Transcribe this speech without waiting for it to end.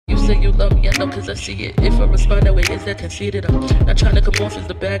say you love me, I know cause I see it. If I respond that way, is that conceited? I'm not trying to come off as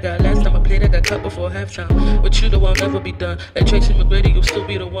the bad guy. Last time I played, I got cut before halftime. With you though, I'll never be done. Like Tracy McGrady, you'll still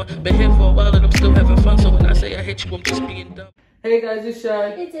be the one. Been here for a while and I'm still having fun. So when I say I hate you, I'm just being dumb. Hey guys, it's Shy.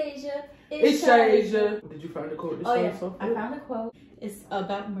 It's Asia. It's Shaiasia. Did you find the quote? Oh yeah, I found the quote. It's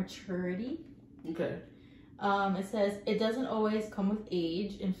about maturity. Okay. It says, it doesn't always come with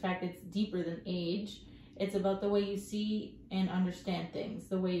age. In fact, it's deeper than age. It's about the way you see and understand things,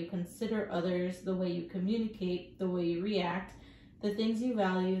 the way you consider others, the way you communicate, the way you react, the things you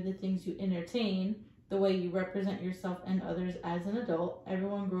value, the things you entertain, the way you represent yourself and others as an adult.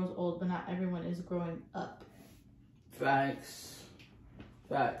 Everyone grows old, but not everyone is growing up. Facts.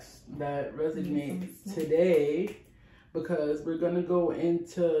 Facts. That resonates today because we're going to go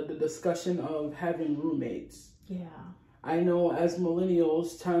into the discussion of having roommates. Yeah. I know as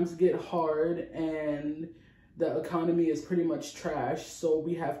millennials, times get hard and the economy is pretty much trash. So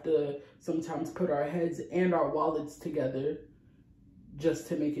we have to sometimes put our heads and our wallets together just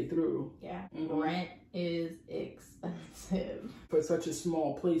to make it through. Yeah. Rent is expensive. For such a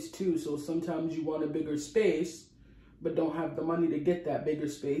small place too. So sometimes you want a bigger space, but don't have the money to get that bigger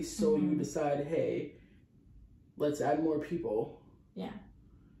space. So you decide, hey, let's add more people. Yeah.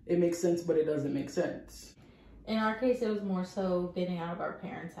 It makes sense, but it doesn't make sense. In our case, it was more so getting out of our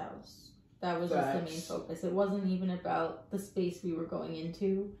parents' house. That was just the main focus. It wasn't even about the space we were going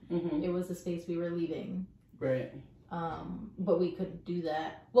into. It was the space we were leaving. Right. But we couldn't do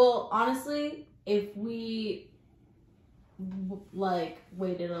that. Well, honestly, if we like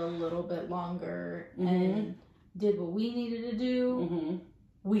waited a little bit longer and did what we needed to do,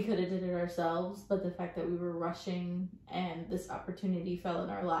 we could have did it ourselves. But the fact that we were rushing and this opportunity fell in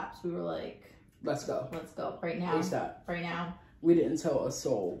our laps, we were like, let's go. Let's go right now. ASAP. Right now. We didn't tell a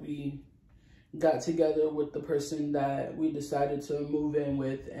soul. We got together with the person that we decided to move in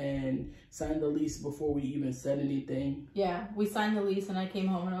with and signed the lease before we even said anything. Yeah, we signed the lease and I came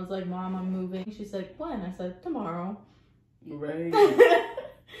home and I was like, Mom, I'm moving. She's like, when? I said, tomorrow. Right.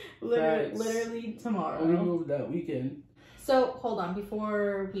 literally tomorrow. We moved that weekend. So hold on,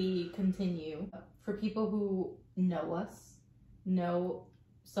 before we continue, for people who know us, know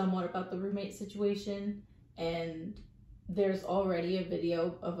somewhat about the roommate situation, and there's already a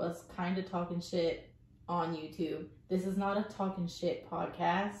video of us kind of talking shit on YouTube. This is not a talking shit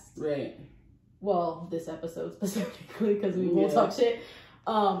podcast. Right. Well, this episode specifically, because we will talk shit.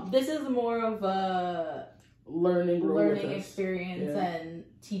 This is more of a learning experience and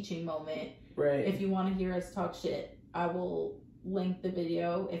teaching moment. Right. If you want to hear us talk shit, I will link the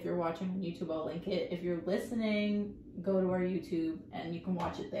video. If you're watching on YouTube, I'll link it. If you're listening, go to our YouTube and you can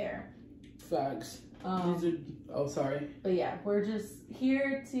watch it there. Facts. Sorry. But yeah, we're just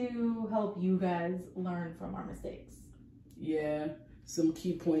here to help you guys learn from our mistakes. Yeah. Some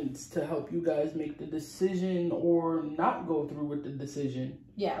key points to help you guys make the decision or not go through with the decision.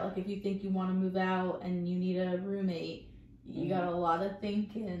 Yeah, like if you think you want to move out and you need a roommate, you got a lot of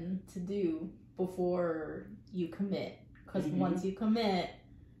thinking to do before you commit. Because once you commit,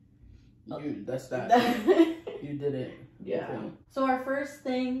 that's that. You did it. Yeah. Okay. So our first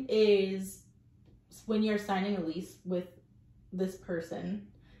thing is when you're signing a lease with this person,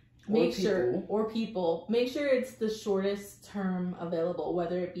 make sure it's the shortest term available,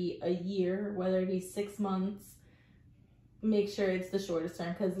 whether it be a year, whether it be 6 months. Make sure it's the shortest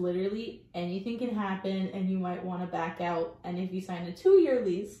term, because literally anything can happen and you might want to back out. And if you sign a 2-year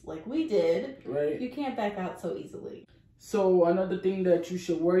lease like we did, you can't back out so easily. So another thing that you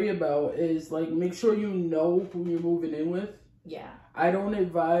should worry about is like make sure you know who you're moving in with. Yeah. I don't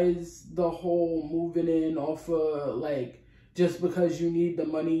advise the whole moving in off of like just because you need the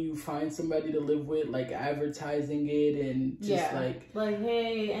money you find somebody to live with, like advertising it and just like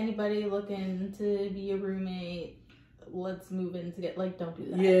hey, anybody looking to be a roommate, let's move in to get, like, don't do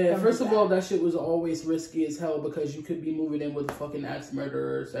that. Yeah, first of all, that shit was always risky as hell because you could be moving in with a fucking axe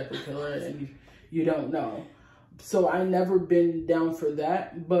murderer or psycho killer and you don't know. So I never been down for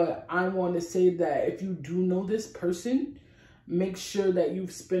that, but I want to say that if you do know this person, make sure that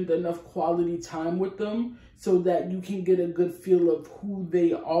you've spent enough quality time with them so that you can get a good feel of who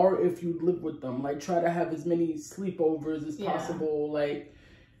they are if you live with them. Like, try to have as many sleepovers as possible. Like,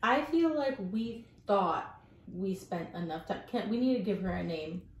 I feel like we thought we spent enough time. We need to give her a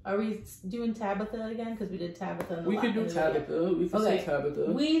name. Are we doing Tabitha again? Because we did Tabitha in the last video. We could do Tabitha. We could say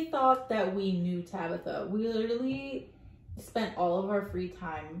Tabitha. We thought that we knew Tabitha. We literally spent all of our free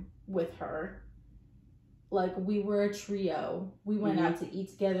time with her. Like, we were a trio. We went out to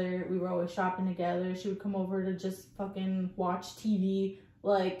eat together. We were always shopping together. She would come over to just fucking watch TV.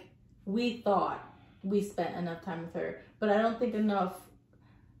 Like, we thought we spent enough time with her. But I don't think enough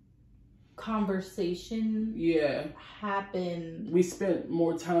conversation happen. We spent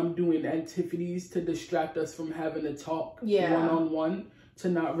more time doing activities to distract us from having to talk one-on-one to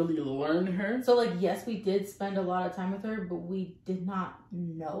not really learn her. So, like, yes, we did spend a lot of time with her, but we did not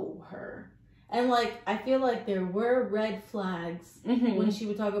know her. And, like, I feel like there were red flags when she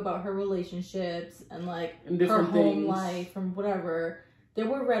would talk about her relationships and, like, her home life and whatever. There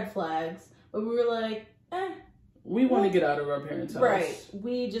were red flags, but we were like, we want to get out of our parents' house. Right.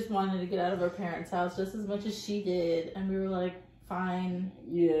 We just wanted to get out of our parents' house just as much as she did. And we were like, fine.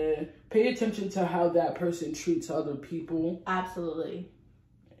 Yeah. Pay attention to how that person treats other people. Absolutely.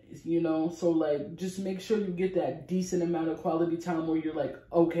 You know, so like, just make sure you get that decent amount of quality time where you're like,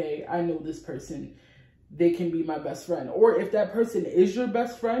 okay, I know this person. They can be my best friend. Or if that person is your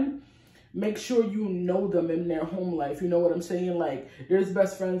best friend, make sure you know them in their home life. You know what I'm saying? Like, there's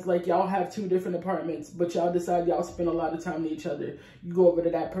best friends, like, y'all have 2 different apartments, but y'all decide y'all spend a lot of time with each other. You go over to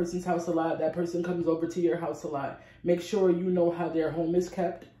that person's house a lot. That person comes over to your house a lot. Make sure you know how their home is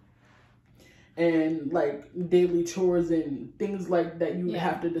kept. And, like, daily chores and things like that you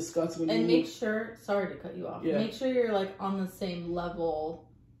have to discuss when and make sure, sorry to cut you off, make sure you're, like, on the same level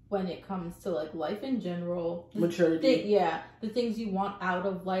when it comes to, like, life in general. Maturity. The things you want out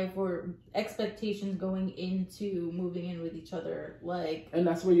of life or expectations going into moving in with each other. Like, and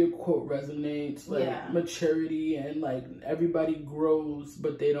that's where your quote resonates. Like, maturity and, like, everybody grows,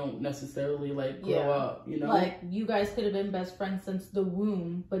 but they don't necessarily, like, grow up, you know? Like, you guys could have been best friends since the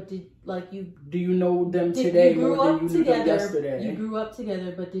womb, but do you know them today more than you knew them yesterday? You grew up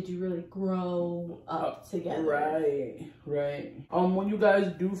together, but did you really grow up together? Right. When you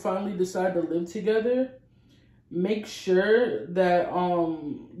guys do finally decide to live together, make sure that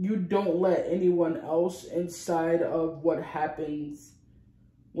you don't let anyone else inside of what happens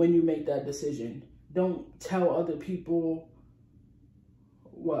when you make that decision. Don't tell other people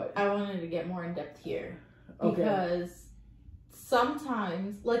what. I wanted to get more in depth here. Because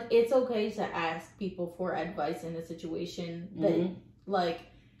sometimes, like, it's okay to ask people for advice in a situation that, like,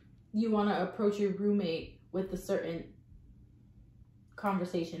 you want to approach your roommate with a certain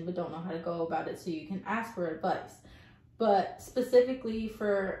conversation but don't know how to go about it, so you can ask for advice. But specifically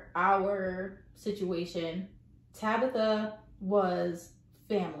for our situation, Tabitha was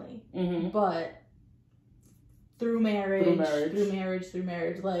family, but through marriage,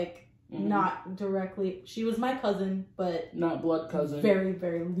 like, not directly. She was my cousin, but not blood cousin. Very,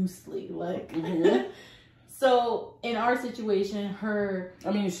 very loosely, like. So, in our situation,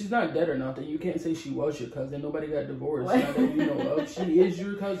 I mean, she's not dead or nothing. You can't say she was your cousin. Nobody got divorced. Not that you know of. She is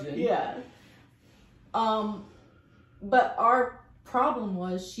your cousin. Yeah. But our problem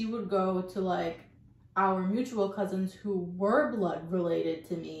was she would go to, like, our mutual cousins who were blood related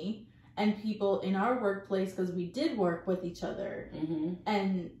to me and people in our workplace, because we did work with each other,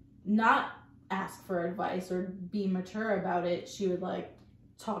 and not ask for advice or be mature about it. She would, like,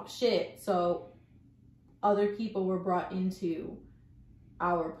 talk shit. So other people were brought into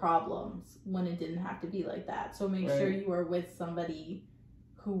our problems when it didn't have to be like that. So make sure you are with somebody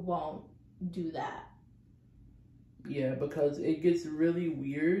who won't do that. Yeah, because it gets really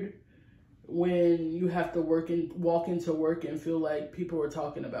weird when you have to walk into work and feel like people are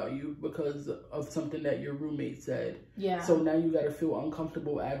talking about you because of something that your roommate said. Yeah. So now you got to feel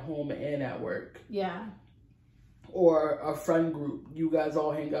uncomfortable at home and at work. Yeah. Or a friend group, you guys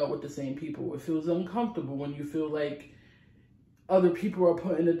all hang out with the same people. It feels uncomfortable when you feel like other people are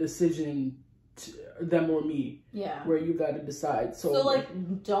putting a decision to them or me. Yeah. Where you got to decide. So,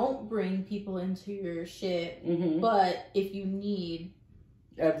 like, don't bring people into your shit. But if you need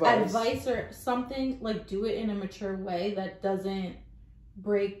advice or something, like, do it in a mature way that doesn't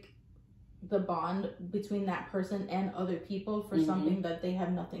break the bond between that person and other people for something that they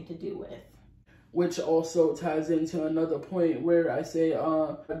have nothing to do with. Which also ties into another point where I say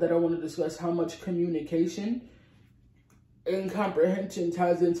that I want to discuss how much communication and comprehension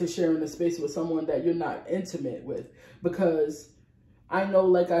ties into sharing a space with someone that you're not intimate with. Because I know,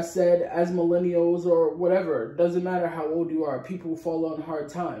 like I said, as millennials or whatever, doesn't matter how old you are, people fall on hard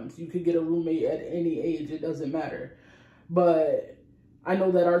times. You could get a roommate at any age, it doesn't matter. But I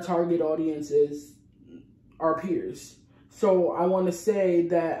know that our target audience is our peers. So I want to say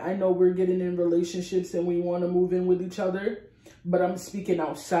that I know we're getting in relationships and we want to move in with each other, but I'm speaking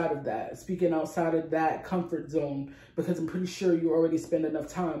outside of that comfort zone, because I'm pretty sure you already spend enough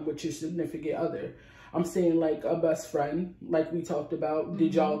time with your significant other. I'm saying, like, a best friend, like we talked about.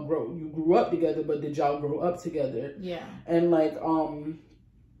 Did y'all you grew up together, but did y'all grow up together? Yeah. And, like,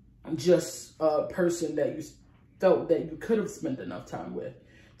 just a person that you felt that you could have spent enough time with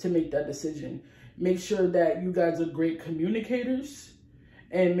to make that decision. Make sure that you guys are great communicators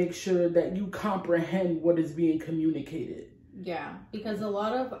and make sure that you comprehend what is being communicated. Yeah, because a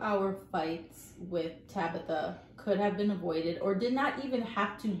lot of our fights with Tabitha could have been avoided, or did not even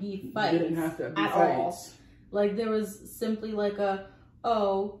have to be fights. Didn't have to be at fights. All. Like, there was simply like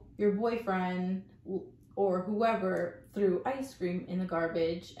your boyfriend or whoever threw ice cream in the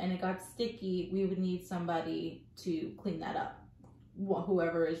garbage and it got sticky. We would need somebody to clean that up.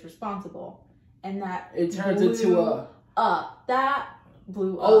 Whoever is responsible. And that it turns into that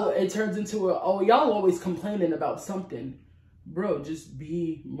blew up. Oh, it turns into y'all always complaining about something. Bro, just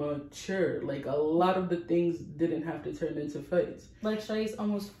be mature. Like, a lot of the things didn't have to turn into fights. Like, Shaiasia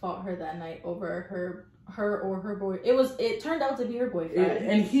almost fought her that night over her or her boy. It turned out to be her boyfriend.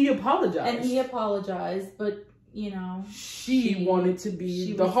 And he apologized. But, you know, she wanted to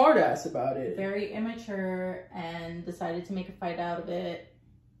be the hard ass about it. Very immature and decided to make a fight out of it.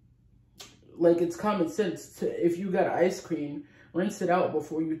 Like, it's common sense if you got ice cream, rinse it out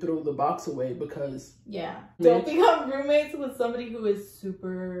before you throw the box away, because... Yeah. Don't become roommates with somebody who is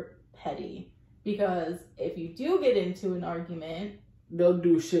super petty. Because if you do get into an argument... They'll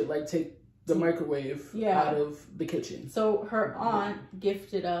do shit like take the microwave out of the kitchen. So her aunt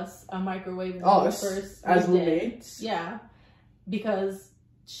gifted us a microwave when we first as roommates? Yeah. Because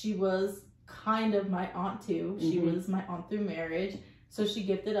she was kind of my aunt too. She was my aunt through marriage. So she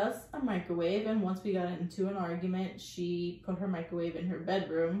gifted us a microwave, and once we got into an argument, she put her microwave in her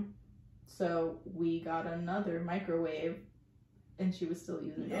bedroom. So we got another microwave, and she was still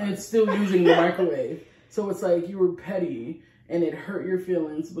using it. And still using the microwave. So it's like you were petty, and it hurt your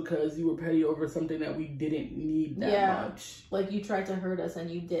feelings because you were petty over something that we didn't need that much. Like, you tried to hurt us,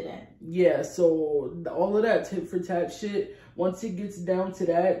 and you didn't. Yeah, so all of that tit for tat shit, once it gets down to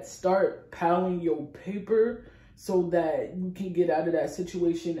that, start piling your paper so that you can get out of that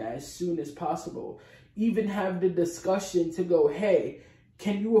situation as soon as possible. Even have the discussion to go, hey,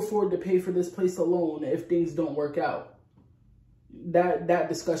 can you afford to pay for this place alone if things don't work out? That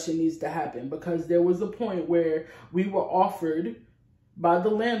discussion needs to happen, because there was a point where we were offered by the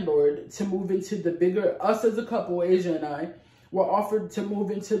landlord to move into the bigger, us as a couple, Asia and I, were offered to move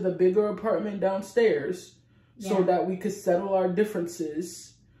into the bigger apartment downstairs so that we could settle our differences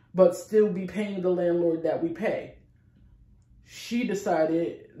but still be paying the landlord that we pay. She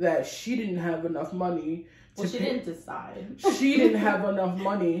decided that she didn't have enough money to she didn't decide. She didn't have enough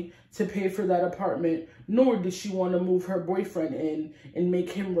money to pay for that apartment, nor did she want to move her boyfriend in and make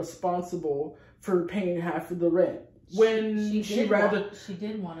him responsible for paying half of the rent. When she did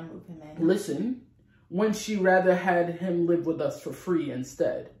want to move him in. Listen, when she rather had him live with us for free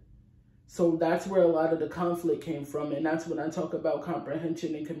instead. So that's where a lot of the conflict came from. And that's when I talk about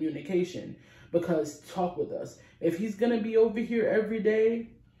comprehension and communication. Because talk with us. If he's going to be over here every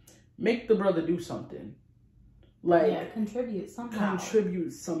day, make the brother do something. Like, contribute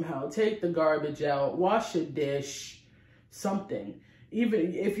somehow. Take the garbage out. Wash a dish. Something.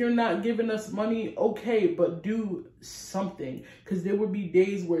 Even if you're not giving us money, okay, but do something. Because there would be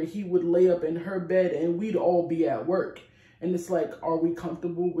days where he would lay up in her bed and we'd all be at work. And it's like, are we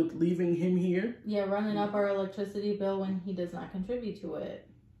comfortable with leaving him here? Yeah, running up our electricity bill when he does not contribute to it.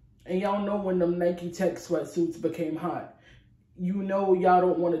 And y'all know when them Nike Tech sweatsuits became hot. You know y'all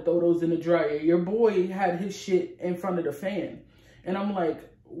don't want to throw those in the dryer. Your boy had his shit in front of the fan. And I'm like,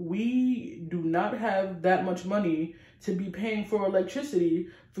 we do not have that much money to be paying for electricity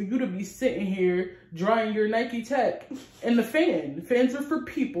for you to be sitting here drying your Nike Tech in the fan. Fans are for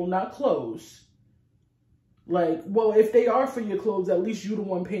people, not clothes. Like, well, if they are for your clothes, at least you the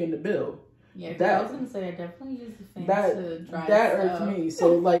one paying the bill. Yeah, I was going to say, I definitely use the fan to dry that irks me.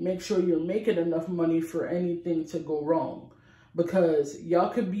 So, like, make sure you're making enough money for anything to go wrong. Because y'all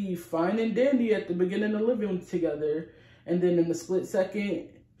could be fine and dandy at the beginning of living together, and then in the split second,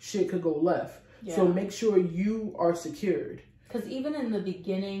 shit could go left. Yeah. So make sure you are secured. Because even in the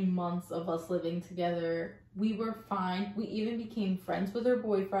beginning months of us living together, we were fine. We even became friends with her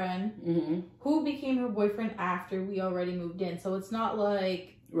boyfriend, who became her boyfriend after we already moved in. So it's not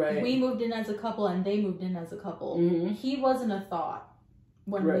like we moved in as a couple and they moved in as a couple. He wasn't a thought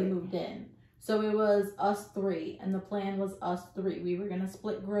when we moved in. So it was us three, and the plan was us three. We were going to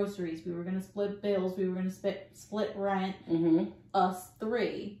split groceries. We were going to split bills. We were going to split rent. Us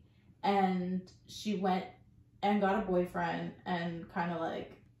three. And she went and got a boyfriend and kind of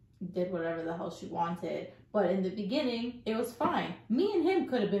like did whatever the hell she wanted. But in the beginning, it was fine. Me and him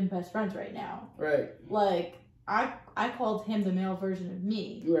could have been best friends right now. Right. Like, I called him the male version of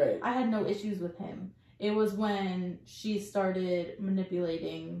me. Right. I had no issues with him. It was when she started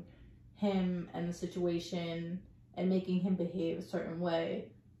manipulating him and the situation and making him behave a certain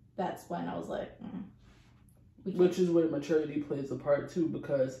way. That's when I was like, Which is where maturity plays a part too,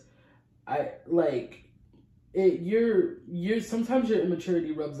 because sometimes your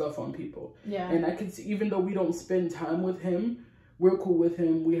immaturity rubs off on people. Yeah. And I can see, even though we don't spend time with him, we're cool with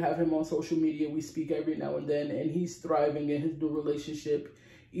him. We have him on social media. We speak every now and then, and he's thriving in his new relationship,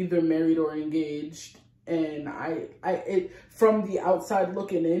 either married or engaged. And from the outside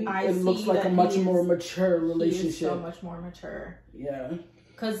looking in, it looks like a much more mature relationship. He is so much more mature. Yeah.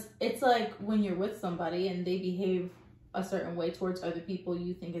 Because it's like when you're with somebody and they behave a certain way towards other people,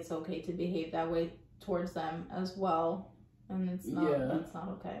 you think it's okay to behave that way towards them as well. And it's not, that's not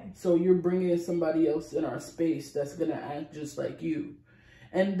okay. So you're bringing somebody else in our space that's going to act just like you.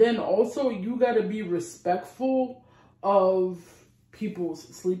 And then also you got to be respectful of people's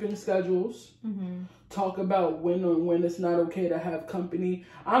sleeping schedules. Mm-hmm. Talk about when it's not okay to have company.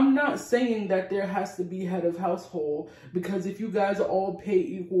 I'm not saying that there has to be head of household, because if you guys all pay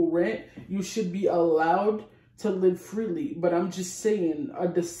equal rent, you should be allowed to live freely. But I'm just saying, a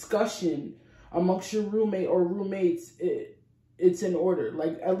discussion amongst your roommate or roommates, it's in order.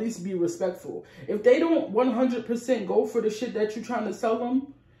 Like, at least be respectful. If they don't 100% go for the shit that you're trying to sell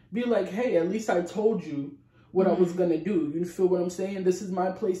them, be like, hey, at least I told you what I was going to do. You feel what I'm saying? This is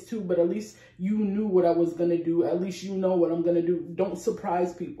my place too, but at least you knew what I was going to do. At least you know what I'm going to do. Don't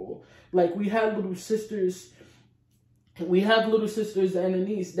surprise people. Like, we have little sisters and a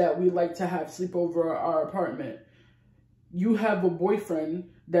niece that we like to have sleep over our apartment. You have a boyfriend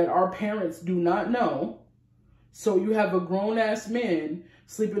that our parents do not know. So you have a grown-ass man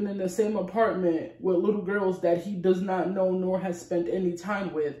sleeping in the same apartment with little girls that he does not know nor has spent any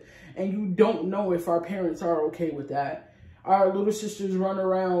time with. And you don't know if our parents are okay with that. Our little sisters run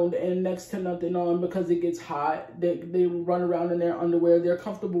around and next to nothing on because it gets hot. They run around in their underwear. They're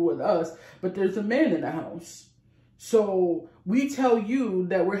comfortable with us, but there's a man in the house. So we tell you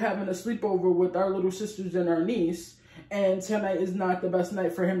that we're having a sleepover with our little sisters and our niece, and tonight is not the best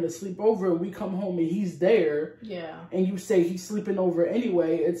night for him to sleep over, and we come home and he's there. Yeah. And you say he's sleeping over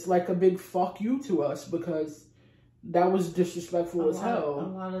anyway. It's like a big fuck you to us, because that was disrespectful as hell.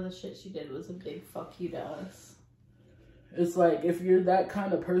 A lot of the shit she did was a big fuck you to us. It's like, if you're that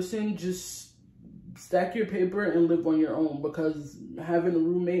kind of person, just stack your paper and live on your own, because having a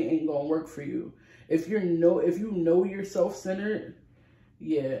roommate ain't gonna work for you. If you know you're self-centered,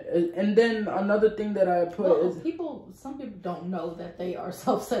 yeah. And then another thing that I put is some people don't know that they are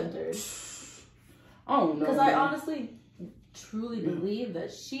self-centered. I don't know. Because I honestly truly believe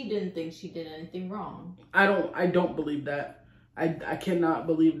that she didn't think she did anything wrong. I don't believe that. I cannot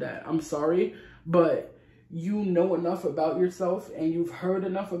believe that. I'm sorry, but you know enough about yourself and you've heard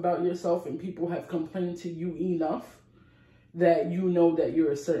enough about yourself and people have complained to you enough that you know that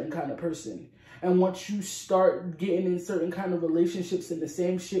you're a certain kind of person. And once you start getting in certain kind of relationships and the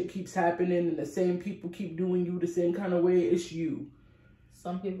same shit keeps happening and the same people keep doing you the same kind of way, it's you.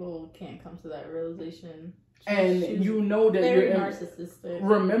 Some people can't come to that realization. And you know that you're narcissistic.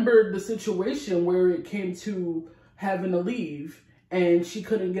 Remember the situation where it came to having to leave and she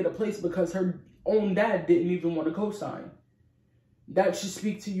couldn't get a place because her own dad didn't even want to co-sign. That should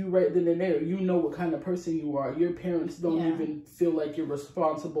speak to you right then and there. You know what kind of person you are. Your parents don't even feel like you're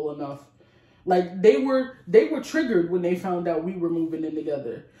responsible enough. Like, they were triggered when they found out we were moving in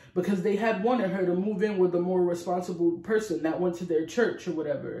together, because they had wanted her to move in with a more responsible person that went to their church or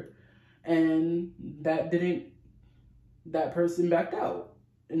whatever. And that person backed out.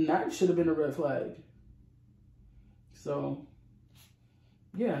 And that should have been a red flag. So,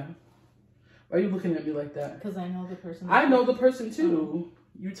 yeah. Why are you looking at me like that? Because I know the person. I know the person too.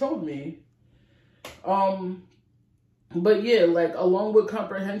 You told me. But yeah, like, along with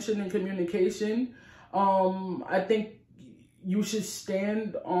comprehension and communication, I think you should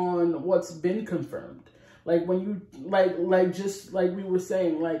stand on what's been confirmed. Like, when you, like just like we were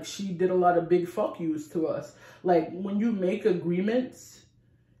saying, like, she did a lot of big fuck yous to us. Like, when you make agreements,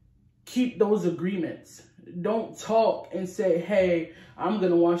 keep those agreements. Don't talk and say, hey, I'm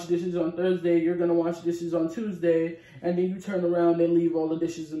going to wash dishes on Thursday, you're going to wash dishes on Tuesday, and then you turn around and leave all the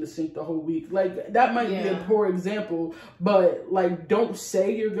dishes in the sink the whole week. Like, that might be a poor example, but, like, don't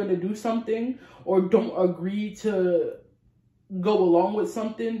say you're going to do something, or don't agree to go along with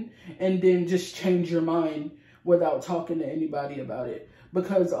something and then just change your mind without talking to anybody about it.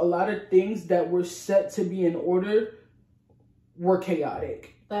 Because a lot of things that were set to be in order were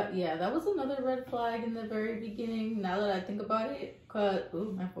chaotic. That was another red flag in the very beginning. Now that I think about it,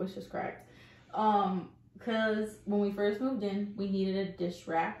 my voice just cracked. Because when we first moved in, we needed a dish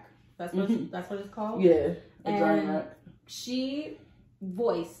rack. That's what it's called. Yeah, a drying rack. She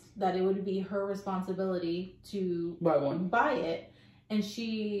voiced that it would be her responsibility to buy one. Buy it, And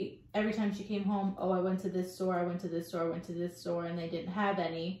every time she came home, oh, I went to this store, I went to this store, I went to this store, and they didn't have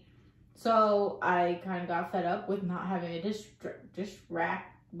any. So I kind of got fed up with not having a dish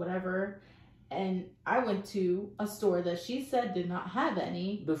rack, whatever. And I went to a store that she said did not have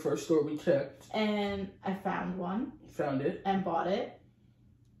any. The first store we checked. And I found one. Found it. And bought it.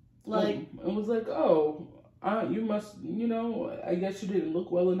 Like, it was like, oh, you must, I guess you didn't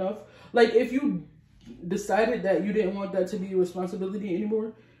look well enough. Like, if you decided that you didn't want that to be your responsibility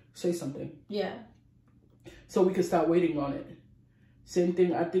anymore, say something. Yeah. So we could stop waiting on it. Same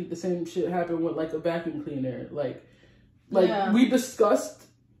thing, I think the same shit happened with, like, a vacuum cleaner. Like yeah. We discussed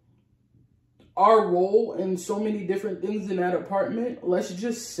our role in so many different things in that apartment. Let's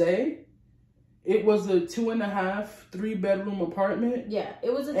just say it was a 2.5, 3-bedroom apartment. Yeah,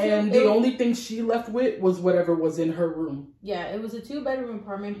 it was and the only thing she left with was whatever was in her room. Yeah, it was a 2-bedroom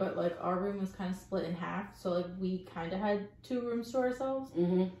apartment, but like our room was kind of split in half, so like we kind of had 2 rooms to ourselves.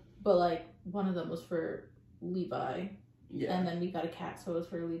 Mm-hmm. But like one of them was for Levi, yeah, and then we got a cat, so it was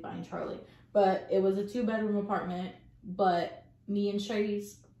for Levi and Charlie. But it was a 2-bedroom apartment. But me and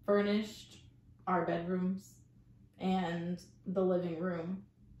Shaiasia furnished our bedrooms and the living room.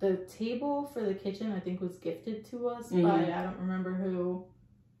 The table for the kitchen, I think, was gifted to us by, I don't remember who.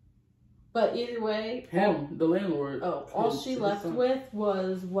 But either way. The landlord. Oh, all she left with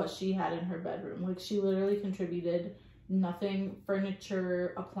was what she had in her bedroom. Like, she literally contributed nothing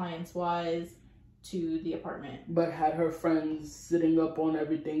furniture, appliance-wise, to the apartment. But had her friends sitting up on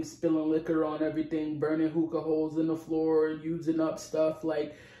everything, spilling liquor on everything, burning hookah holes in the floor, using up stuff.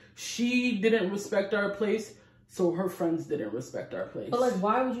 Like, she didn't respect our place. So her friends didn't respect our place. But like,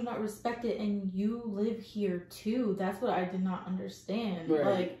 why would you not respect it? And you live here too. That's what I did not understand.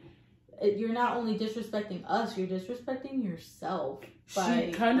 Right. Like, you're not only disrespecting us, you're disrespecting yourself.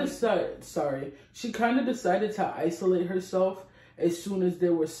 She kind of She kind of decided to isolate herself as soon as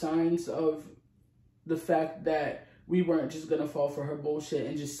there were signs of the fact that we weren't just gonna fall for her bullshit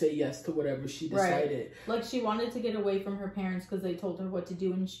and just say yes to whatever she decided. Right. Like, she wanted to get away from her parents because they told her what to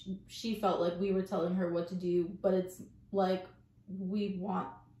do, and she felt like we were telling her what to do. But it's like, we want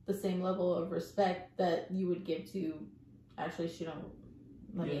the same level of respect that you would give to. Actually, she don't.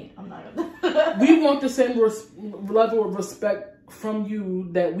 I'm not gonna. We want the same level of respect from you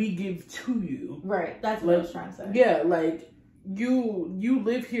that we give to you. Right. That's what I was trying to say. Yeah, like. You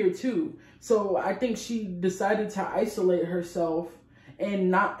live here too. So I think she decided to isolate herself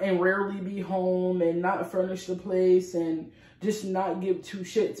and rarely be home and not furnish the place and just not give 2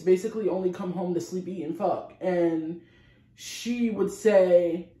 shits. Basically only come home to sleep, eat, and fuck. And she would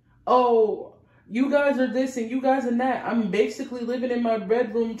say, oh, you guys are this and you guys are that. I'm basically living in my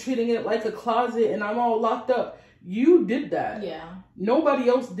bedroom, treating it like a closet, and I'm all locked up. You did that. Yeah. Nobody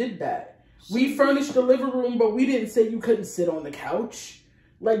else did that. We furnished the living room, but we didn't say you couldn't sit on the couch.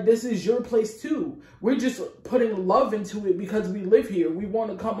 Like, this is your place too. We're just putting love into it because we live here. We want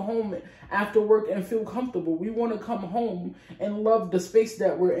to come home after work and feel comfortable. We want to come home and love the space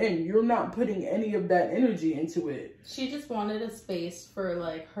that we're in. You're not putting any of that energy into it. She just wanted a space for,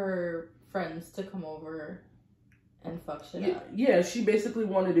 like, her friends to come over and fuck shit up. Yeah, she basically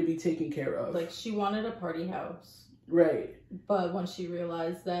wanted to be taken care of. Like, she wanted a party house. Right. But when she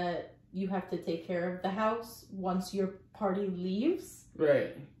realized that you have to take care of the house once your party leaves.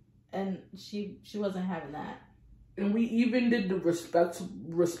 Right. And she wasn't having that. And we even did the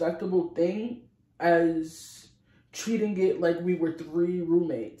respectable thing as treating it like we were 3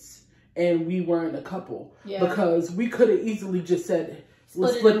 roommates and we weren't a couple. Yeah. Because we could have easily just said,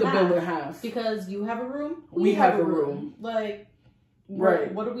 let's split the bill in half. Because you have a room, we have a room. Like,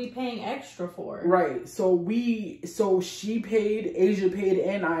 right. What are we paying extra for? Right. So she paid, Asia paid,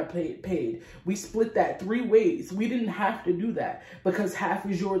 and I paid. We split that 3 ways. We didn't have to do that because half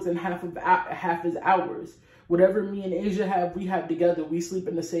is yours and half is ours. Whatever me and Asia have, we have together. We sleep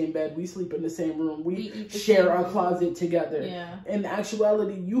in the same bed. We sleep in the same room. We share our closet together. Yeah. In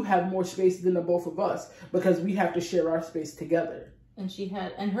actuality, you have more space than the both of us because we have to share our space together.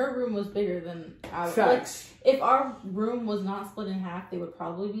 And her room was bigger than ours. Facts. Like, if our room was not split in half, they would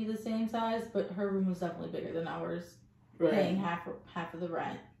probably be the same size, but her room was definitely bigger than ours, paying half of the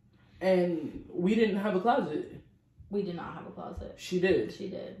rent. And we didn't have a closet. We did not have a closet. She did. She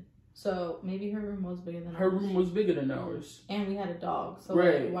did. So maybe her room was bigger than ours. Her room was bigger than ours. And we had a dog. So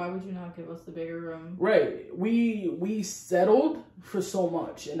like, why would you not give us the bigger room? Right. We settled for so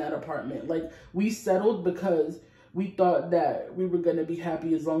much in that apartment. Like, we settled because we thought that we were going to be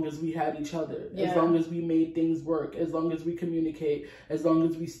happy as long as we had each other, as long as we made things work, as long as we communicate, as long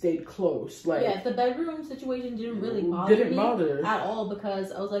as we stayed close. Like, the bedroom situation didn't really bother me at all,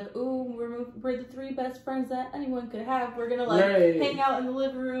 because I was like, ooh, we're the 3 best friends that anyone could have. We're gonna like hang out in the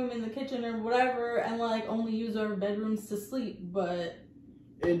living room, in the kitchen, or whatever, and like only use our bedrooms to sleep. But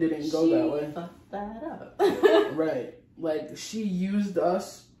it didn't go that way. Fucked that up. Right. Like, she used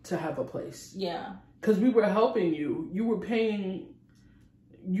us to have a place. Yeah. Because we were helping you. You were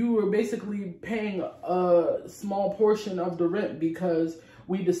basically paying a small portion of the rent because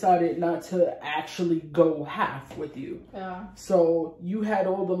we decided not to actually go half with you. Yeah. So you had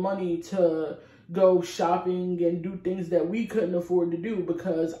all the money to go shopping and do things that we couldn't afford to do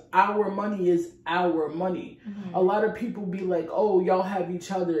because our money is our money. Mm-hmm. A lot of people be like, oh, y'all have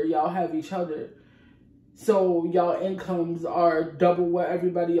each other. Y'all have each other. So y'all incomes are double what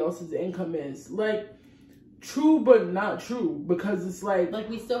everybody else's income is. Like, true, but not true, because it's like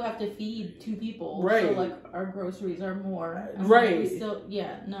we still have to feed 2 people. Right. So like our groceries are more. Right. We still,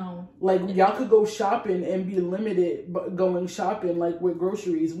 no. Like, y'all could go shopping and be limited going shopping, like with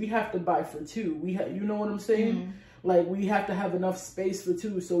groceries. We have to buy for 2. You know what I'm saying? Mm-hmm. Like, we have to have enough space for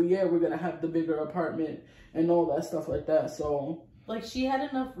 2. So yeah, we're going to have the bigger apartment and all that stuff like that. So like, she had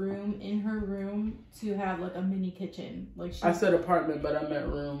enough room in her room to have like a mini kitchen. Like, I said apartment, but I meant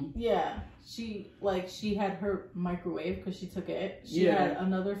room. Yeah. She had her microwave because she took it. She had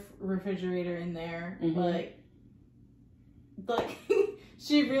another refrigerator in there. Mm-hmm. Like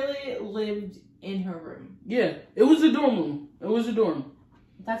she really lived in her room. Yeah. It was a dorm room.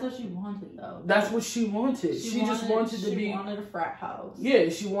 That's what she wanted, though. That's what she wanted. She just wanted to be... She wanted a frat house. Yeah,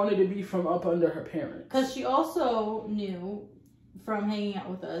 she wanted to be from up under her parents. Because she also knew from hanging out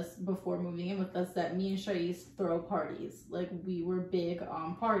with us before moving in with us that me and Shaiasia throw parties. Like, we were big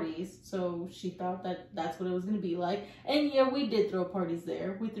on parties. So she thought that that's what it was going to be like. And yeah, we did throw parties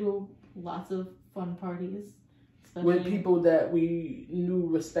there. We threw lots of fun parties. With people that we knew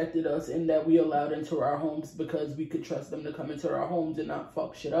respected us and that we allowed into our homes because we could trust them to come into our homes and not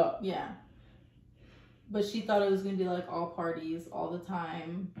fuck shit up. Yeah. But she thought it was going to be like all parties all the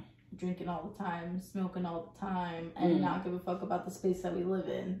time, drinking all the time, smoking all the time, and not give a fuck about the space that we live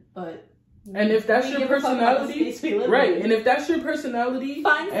in. But... And if that's your personality, right? And if that's your personality,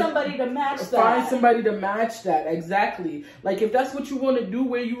 find somebody to match that. Find somebody to match that, exactly. Like, if that's what you want to do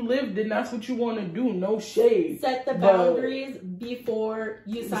where you live, then that's what you want to do. No shade. Set the boundaries before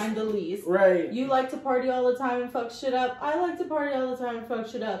you sign the lease. Right. You like to party all the time and fuck shit up. I like to party all the time and fuck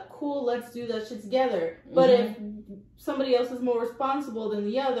shit up. Cool, let's do that shit together. But if somebody else is more responsible than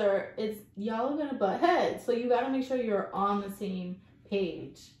the other, y'all are gonna butt heads. So you gotta make sure you're on the same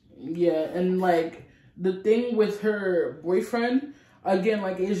page. Yeah, and like the thing with her boyfriend, again,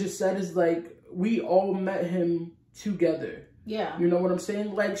 like Asia said, is like we all met him together. Yeah. You know what I'm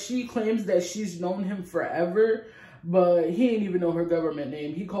saying? Like, she claims that she's known him forever, but he didn't even know her government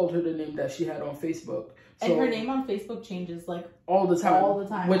name. He called her the name that she had on Facebook. So, and her name on Facebook changes like all the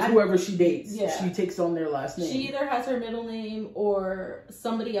time. With whoever she dates. Yeah. She takes on their last name. She either has her middle name or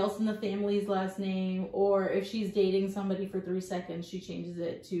somebody else in the family's last name, or if she's dating somebody for 3 seconds, she changes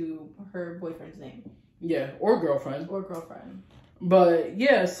it to her boyfriend's name. Yeah, or girlfriend. But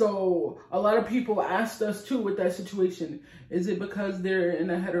yeah, so a lot of people asked us too with that situation, is it because they're in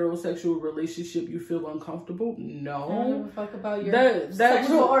a heterosexual relationship you feel uncomfortable? No. I don't give a fuck about your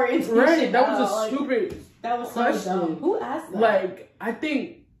sexual orientation. Right, that was a stupid that was question. So dumb. Who asked that? Like, I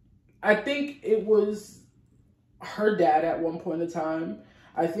think it was her dad at one point in time.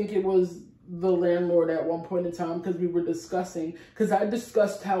 I think it was the landlord at one point in time, because we were discussing, because I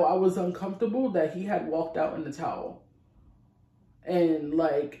discussed how I was uncomfortable that he had walked out in the towel. And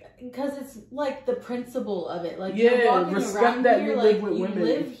like, because it's like the principle of it, like, yeah, you're walking respect around that here, you like, live with you women,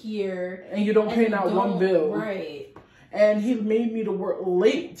 live here, and you don't pay not one bill, right? And he made me to work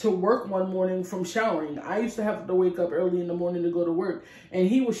late to work one morning from showering. I used to have to wake up early in the morning to go to work, and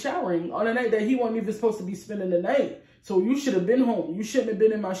he was showering on a night that he wasn't even supposed to be spending the night. So you should have been home. You shouldn't have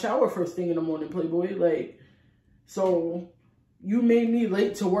been in my shower first thing in the morning, Playboy. Like, so you made me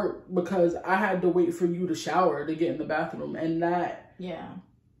late to work because I had to wait for you to shower to get in the bathroom. And that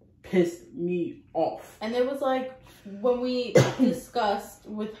pissed me off. And it was like, when we discussed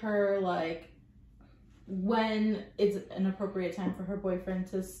with her, like, when it's an appropriate time for her boyfriend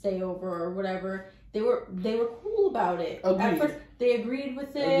to stay over or whatever, they were cool about it. Agreed. At first, they agreed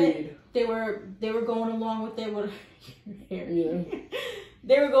with it. Agreed. They were going along with it. Yeah.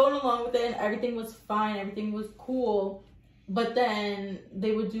 They were going along with it, and everything was fine. Everything was cool. But then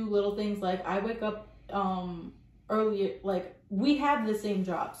they would do little things like, I wake up earlier, like we have the same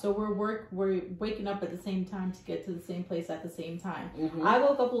job, so we're waking up at the same time to get to the same place at the same time. I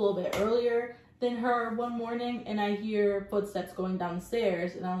woke up a little bit earlier than her one morning, and I hear footsteps going down the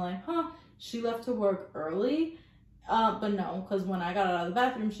stairs, and I'm like, huh, she left to work early. But no, because when I got out of the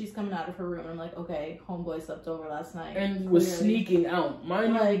bathroom, she's coming out of her room. I'm like, okay, homeboy slept over last night and was sneaking out.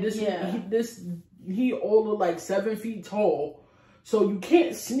 Mind you, he all like 7 feet tall, so you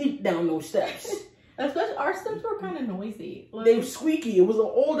can't sneak down those steps. Especially our steps were kind of noisy. Like, they were squeaky. It was an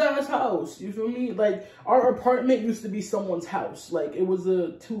old ass house. You feel me? Like, our apartment used to be someone's house. Like, it was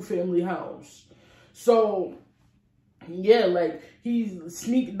a 2-family house. So, yeah, like,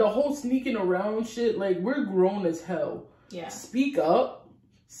 the whole sneaking around shit, like, we're grown as hell. Yeah. Speak up.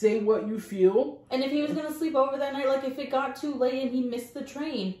 Say what you feel. And if he was going to sleep over that night, like, if it got too late and he missed the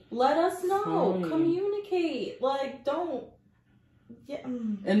train, let us know. Fine. Communicate. Like, don't. Yeah.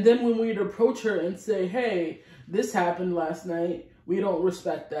 And then when we'd approach her and say, hey, this happened last night, we don't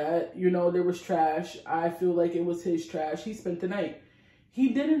respect that. You know, there was trash. I feel like it was his trash. He spent the night. He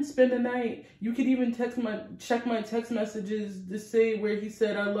didn't spend the night. You could even check my text messages to say where he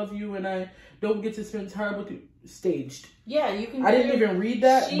said, I love you and I don't get to spend time with you. Staged. Yeah, you can. I didn't even read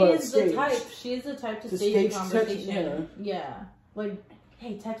that, but staged. She is the type to stage a conversation. Yeah. Like,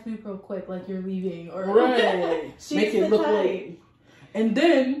 hey, text me real quick like you're leaving. Or right. Make it look like. And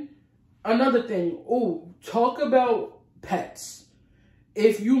then, another thing. Oh, talk about pets.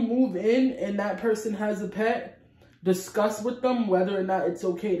 If you move in and that person has a pet, discuss with them whether or not it's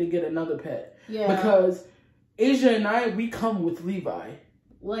okay to get another pet. Yeah. Because Asia and I, we come with Levi.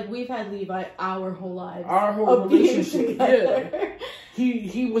 Like, we've had Levi our whole lives. Our whole relationship. Yeah.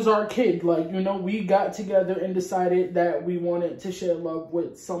 He was our kid. Like, you know, we got together and decided that we wanted to share love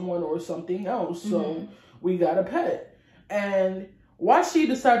with someone or something else. So, we got a pet. And Washi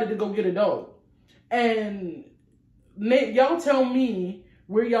decided to go get a dog. And y'all tell me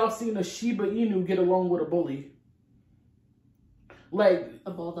where y'all seen a Shiba Inu get along with a bully. Like a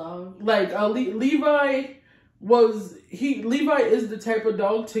bulldog. Like Levi is the type of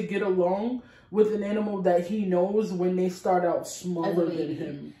dog to get along with an animal that he knows when they start out smaller than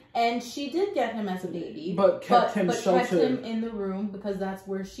him. And she did get him as a baby, but kept him sheltered. Kept him in the room because that's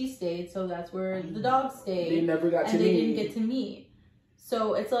where she stayed. So that's where the dog stayed. They never got to meet. And they didn't get to meet.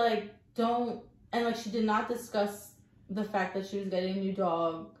 So it's like, she did not discuss the fact that she was getting a new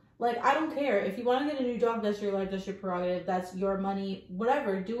dog. Like, I don't care. If you want to get a new dog, that's your life, that's your prerogative, that's your money,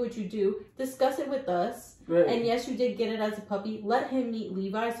 whatever. Do what you do. Discuss it with us. Right. And yes, you did get it as a puppy. Let him meet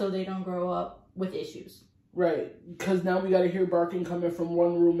Levi so they don't grow up with issues. Right. Because now we got to hear barking coming from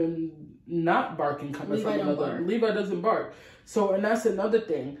one room and not barking coming from another. Levi doesn't bark. So, and that's another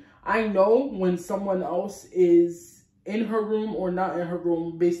thing. I know when someone else is in her room or not in her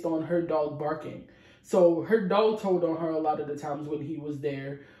room based on her dog barking. So her dog told on her a lot of the times when he was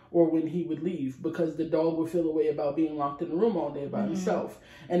there or when he would leave because the dog would feel a way about being locked in the room all day by himself.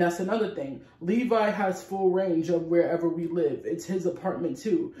 And that's another thing. Levi has full range of wherever we live. It's his apartment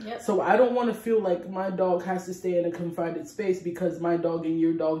too. Yep. So I don't want to feel like my dog has to stay in a confined space because my dog and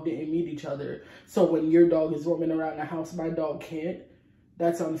your dog didn't meet each other. So when your dog is roaming around the house, my dog can't.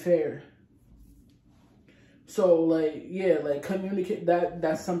 That's unfair. So, like, yeah, like, communicate,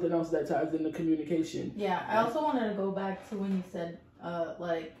 that's something else that ties into communication. Yeah, I also wanted to go back to when you said,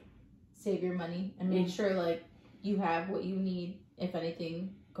 like, save your money and make sure, like, you have what you need if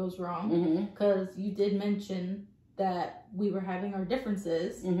anything goes wrong. Because you did mention that we were having our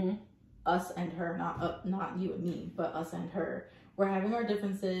differences, us and her, not you and me, but us and her. We're having our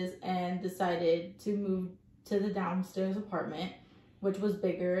differences and decided to move to the downstairs apartment, which was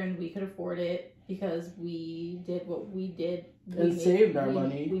bigger and we could afford it. Because we did what we did. And saved our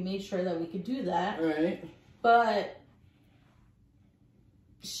money. We made sure that we could do that. Right. But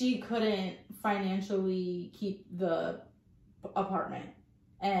she couldn't financially keep the apartment.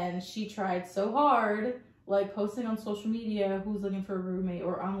 And she tried so hard, like posting on social media, who's looking for a roommate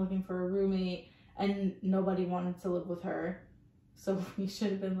or I'm looking for a roommate. And nobody wanted to live with her. So we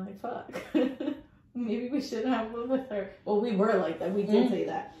should have been like, fuck. Maybe we shouldn't have lived with her. Well, we were like that. We did say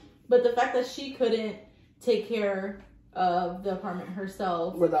that. But the fact that she couldn't take care of the apartment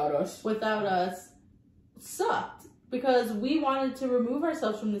herself without us sucked because we wanted to remove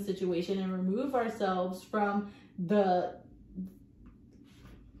ourselves from the situation and remove ourselves from the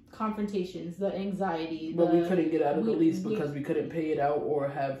confrontations, the anxiety. But we couldn't get out of the lease because we couldn't pay it out or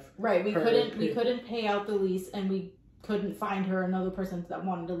have we couldn't pay out the lease and we couldn't find her another person that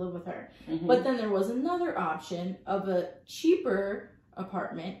wanted to live with her. But then there was another option of a cheaper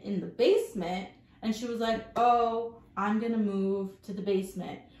apartment in the basement and she was like, oh, I'm gonna move to the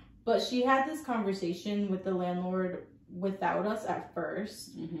basement. But she had this conversation with the landlord without us at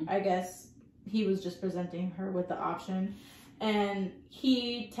first. I guess he was just presenting her with the option. And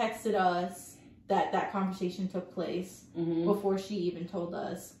he texted us that conversation took place before she even told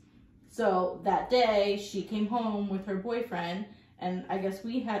us. So that day, she came home with her boyfriend, and I guess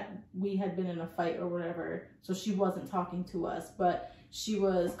we had been in a fight or whatever, so she wasn't talking to us, but she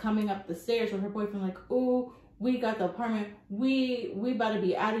was coming up the stairs with her boyfriend like, "Oh, we got the apartment. We about to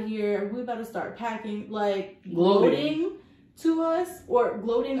be out of here. We about to start packing," like gloating to us or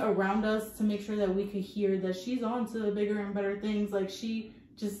gloating around us to make sure that we could hear that she's on to bigger and better things. Like she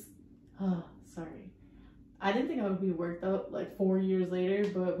just, sorry. I didn't think I would be worked up like 4 years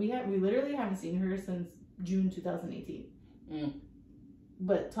later, but we literally haven't seen her since June 2018.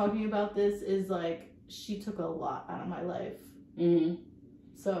 But talking about this is like, she took a lot out of my life.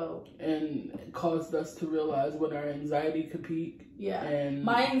 So. And it caused us to realize when our anxiety could peak. Yeah. And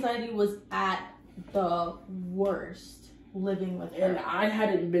my anxiety was at the worst living with her. And I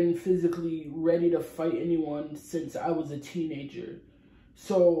hadn't been physically ready to fight anyone since I was a teenager.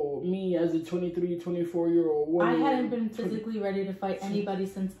 So me as a 23, 24-year-old woman, I hadn't been physically ready to fight anybody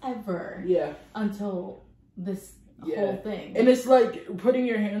since ever. Yeah. Until this whole thing. And it's like putting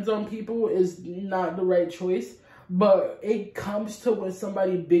your hands on people is not the right choice. But it comes to when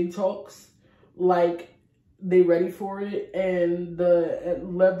somebody big talks, like they ready for it, and the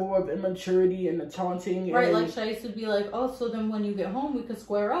level of immaturity and the taunting. Right, like Shaiasia would be like, "Oh, so then when you get home, we could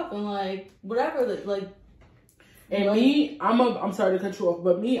square up and like whatever." Like, and me, I'm sorry to cut you off,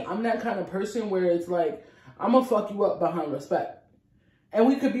 but me, I'm that kind of person where it's like I'm gonna fuck you up behind respect, and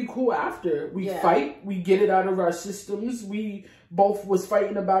we could be cool after we fight. We get it out of our systems. We both was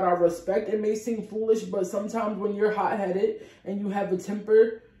fighting about our respect. It may seem foolish, but sometimes when you're hot-headed and you have a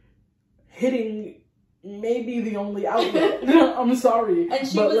temper, hitting may be the only outlet. I'm sorry. And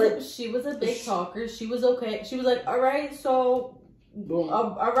she was a big talker. She was okay. She was like, "All right, so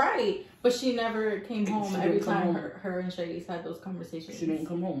all right." But she never came home every time her and Shaiasia had those conversations. She didn't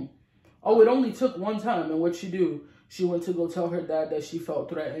come home. Oh, it only took one time. And what'd she do? She went to go tell her dad that she felt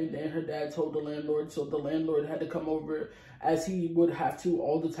threatened, and her dad told the landlord, so the landlord had to come over, as he would have to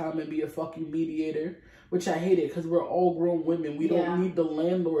all the time, and be a fucking mediator, which I hate it, because we're all grown women. We don't need the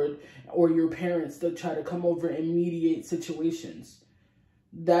landlord or your parents to try to come over and mediate situations.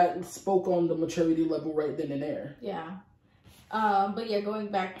 That spoke on the maturity level right then and there. Yeah. But yeah, going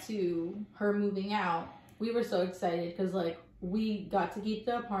back to her moving out, we were so excited because like we got to keep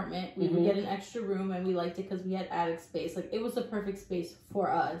the apartment. We would get an extra room, and we liked it because we had attic space. Like it was the perfect space for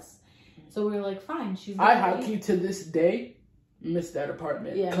us. So we were like, fine. I high-key to this day miss that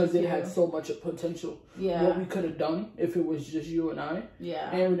apartment because it had so much potential. Yeah. What we could have done if it was just you and I. Yeah.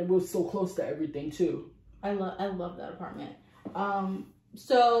 And it was so close to everything too. I love that apartment.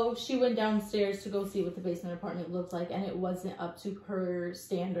 So she went downstairs to go see what the basement apartment looked like, and it wasn't up to her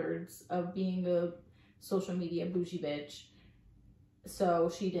standards of being a social media bougie bitch.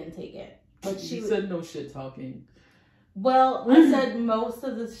 So she didn't take it. But she said no shit talking. Well, I said most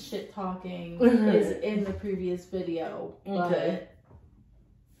of the shit talking is in the previous video. But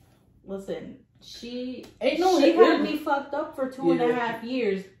listen, she had me fucked up for 2.5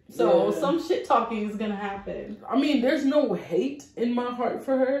 years. So some shit talking is gonna happen. I mean, there's no hate in my heart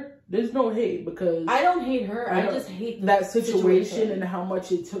for her. There's no hate because I don't hate her. I just hate that situation and how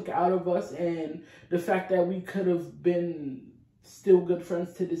much it took out of us, and the fact that we could have been still good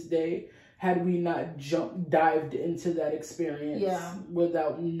friends to this day had we not dived into that experience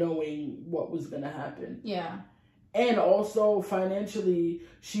without knowing what was gonna happen. Yeah. And also financially,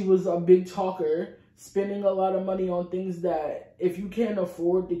 she was a big talker, spending a lot of money on things that if you can't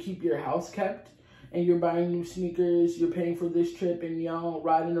afford to keep your house kept and you're buying new sneakers, you're paying for this trip and y'all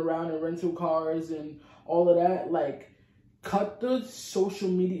riding around in rental cars and all of that, like cut the social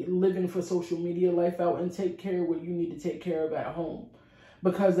media, living for social media life out and take care of what you need to take care of at home.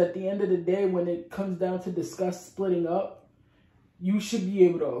 Because at the end of the day, when it comes down to discuss splitting up, you should be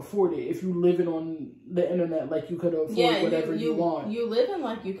able to afford it if you living on the internet like you could afford whatever you want. You living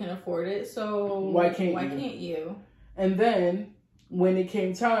like you can afford it, so why can't you? And then when it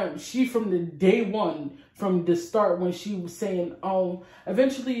came time, she from the day one, from the start when she was saying,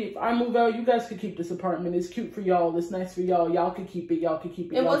 eventually if I move out, you guys could keep this apartment. It's cute for y'all. It's nice for y'all. Y'all could keep it. Y'all could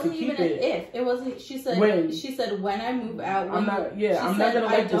keep it. It wasn't even an if. It wasn't. She said when I move out. I'm not gonna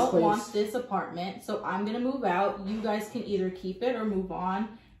like this place. I don't want this apartment, so I'm gonna move out. You guys can either keep it or move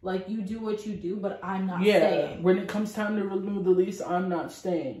on. Like you do what you do, but I'm not staying. When it comes time to renew the lease, I'm not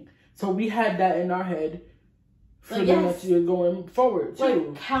staying. So we had that in our head for them that you're going forward too.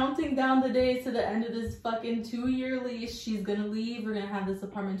 Like, counting down the days to the end of this fucking 2-year lease. She's gonna leave. We're gonna have this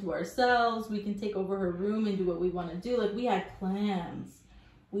apartment to ourselves. We can take over her room and do what we want to do. Like, we had plans.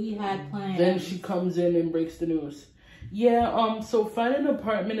 Then she comes in and breaks the news. Yeah, so finding an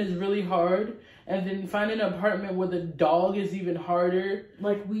apartment is really hard. And then finding an apartment with a dog is even harder.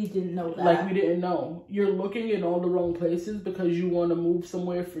 Like, we didn't know that. Like, we didn't know. You're looking in all the wrong places because you want to move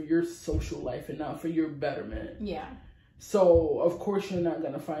somewhere for your social life and not for your betterment. Yeah. So, of course, you're not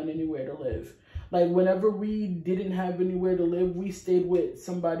going to find anywhere to live. Like, whenever we didn't have anywhere to live, we stayed with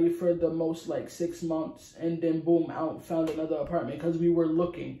somebody for the most, 6 months. And then, boom, out, found another apartment. Because we were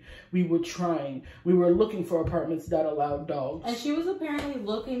looking. We were trying. We were looking for apartments that allowed dogs. And she was apparently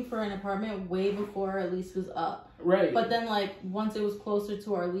looking for an apartment way before our lease was up. Right. But then, once it was closer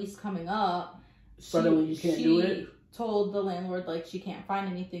to our lease coming up, suddenly you can't do it. Told the landlord, she can't find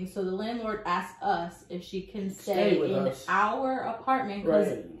anything. So the landlord asked us if she can stay in our apartment.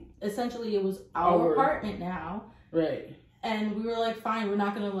 Because essentially it was our apartment now. Right. And we were like, fine, we're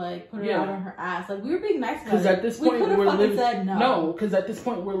not going to put her out on her ass. We were being nice about it. Because at this point, we said no. No, because at this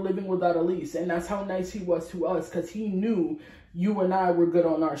point, we're living without a lease. And that's how nice he was to us. Because he knew you and I were good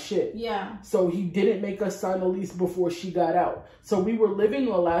on our shit. Yeah. So he didn't make us sign a lease before she got out. So we were living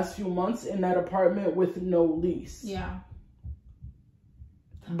the last few months in that apartment with no lease. Yeah.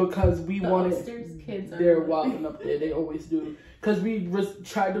 Because we wanted... upstairs kids they're wilding up there. They always do. Because we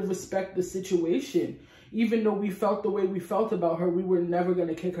tried to respect the situation. Even though we felt the way we felt about her, we were never going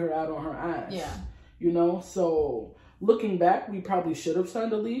to kick her out on her ass. Yeah. You know? So, looking back, we probably should have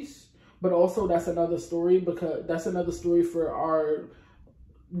signed a lease. But also, that's another story. Because that's another story for our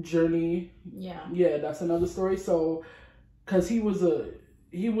journey. Yeah. Yeah, that's another story. So, because he was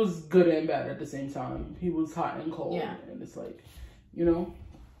good and bad at the same time. He was hot and cold. Yeah. And it's you know?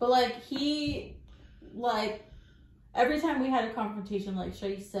 But, every time we had a confrontation, like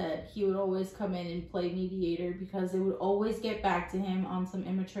Shay said, he would always come in and play mediator because they would always get back to him on some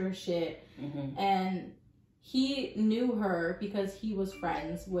immature shit. Mm-hmm. And he knew her because he was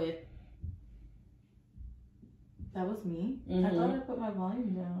friends with... That was me? Mm-hmm. I thought I put my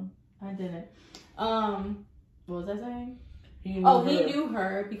volume down. I didn't. What was I saying? He knew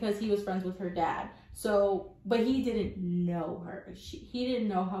her because he was friends with her dad. So, but he didn't know her. He didn't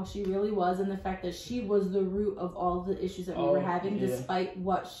know how she really was, and the fact that she was the root of all the issues that we were having, despite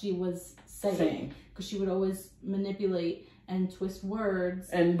what she was saying. Because she would always manipulate and twist words.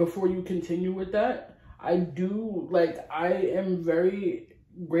 And before you continue with that, I am very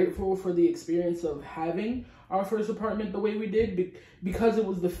grateful for the experience of having our first apartment the way we did, because it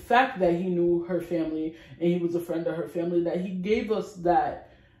was the fact that he knew her family and he was a friend of her family that he gave us that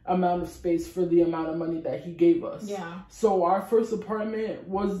amount of space for the amount of money that he gave us. Yeah. So our first apartment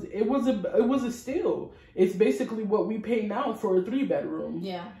was a steal. It's basically what we pay now for a 3-bedroom.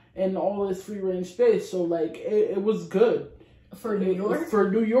 Yeah. And all this free range space. So it was good. For New York?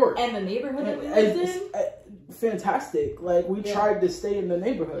 For New York. And the neighborhood that we lived in? Fantastic. We tried to stay in the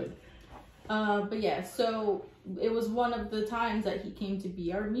neighborhood. But yeah, so it was one of the times that he came to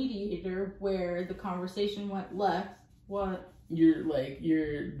be our mediator where the conversation went left. What?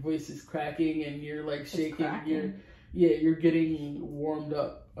 Your voice is cracking and you're shaking. You're getting warmed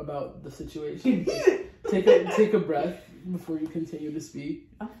up about the situation. Take a breath before you continue to speak.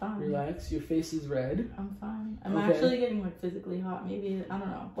 I'm fine. Relax. Your face is red. I'm fine. I'm actually getting physically hot. Maybe, I don't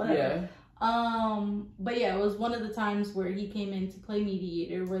know. Whatever. Yeah. But yeah, it was one of the times where he came in to play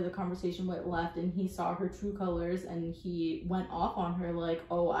mediator where the conversation went left and he saw her true colors and he went off on her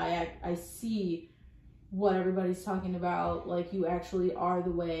I see what everybody's talking about. You actually are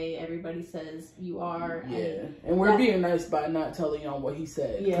the way everybody says you are. Yeah. And we're being nice by not telling y'all what he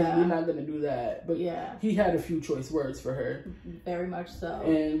said. Yeah. We're not going to do that. But yeah, he had a few choice words for her. Very much so.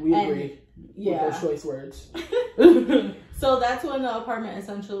 And we agree with those choice words. So that's when the apartment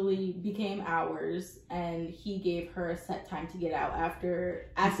essentially became ours, and he gave her a set time to get out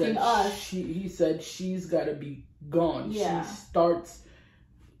after asking us. He said she's got to be gone. Yeah. She starts...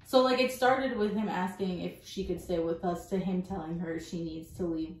 So, it started with him asking if she could stay with us to him telling her she needs to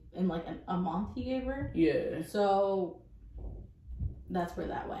leave in, a month he gave her. Yeah. So, that's where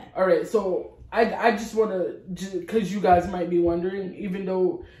that went. All right, so I just want to, because you guys might be wondering, even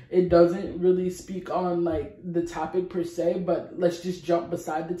though it doesn't really speak on, the topic per se, but let's just jump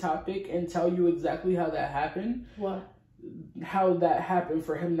beside the topic and tell you exactly how that happened. What? how that happened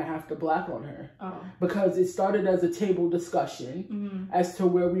for him to have to black on her. Oh. Because it started as a table discussion as to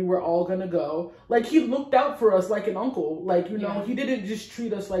where we were all gonna go. Like, he looked out for us like an uncle. Like, you know, he didn't just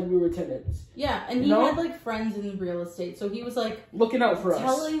treat us like we were tenants. Yeah, and he had like friends in real estate, so he was like looking out for us,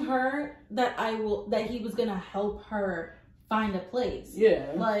 telling her that he was gonna help her find a place.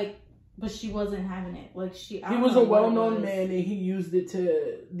 Yeah. Like, but she wasn't having it. Like, he was a well-known man, and he used it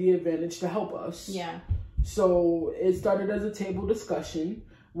to the advantage to help us. Yeah. So it started as a table discussion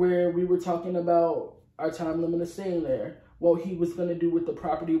where we were talking about our time limit of staying there, what he was going to do with the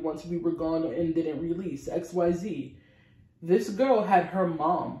property once we were gone and didn't release, XYZ. This girl had her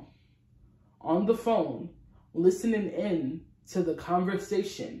mom on the phone listening in to the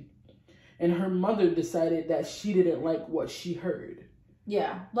conversation, and her mother decided that she didn't like what she heard.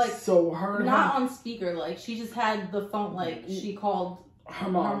 Yeah, like, so not on speaker, like, she just had the phone, like, she called her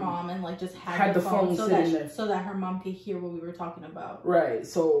mom and like just had the phone so that her mom could hear what we were talking about. Right.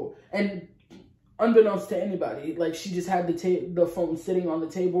 So, and unbeknownst to anybody, like, she just had the phone sitting on the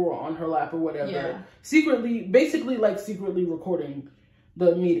table or on her lap or whatever. Yeah. Basically secretly recording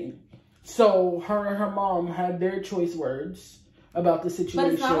the meeting. So her and her mom had their choice words about the situation.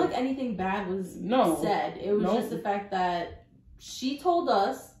 But it's not like anything bad was said. It was just the fact that she told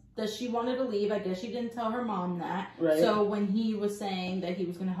us that she wanted to leave. I guess she didn't tell her mom that. Right. So when he was saying that he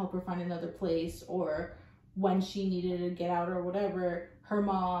was going to help her find another place, or when she needed to get out or whatever, her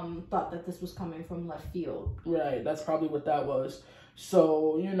mom thought that this was coming from left field. Right. That's probably what that was.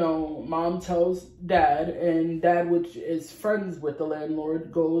 So, you know, mom tells dad, and dad, which is friends with the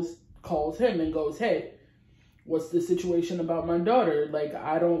landlord, calls him and goes, hey, what's the situation about my daughter? Like,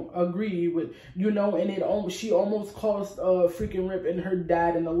 I don't agree with, you know, and she almost caused a freaking rip in her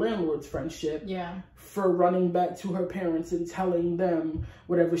dad and the landlord's friendship. Yeah. For running back to her parents and telling them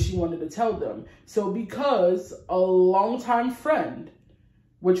whatever she wanted to tell them. So because a longtime friend,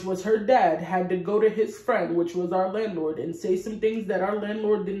 which was her dad, had to go to his friend, which was our landlord, and say some things that our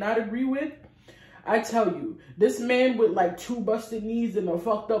landlord did not agree with, I tell you, this man with like 2 busted knees and a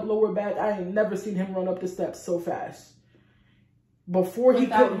fucked up lower back, I ain't never seen him run up the steps so fast.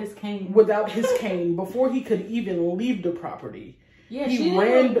 Without his cane, before he could even leave the property. Yeah, she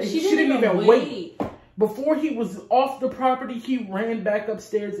didn't even wait. Before he was off the property, he ran back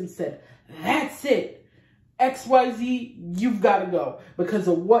upstairs and said, that's it. XYZ, you've got to go because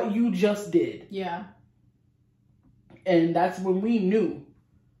of what you just did. Yeah. And that's when we knew,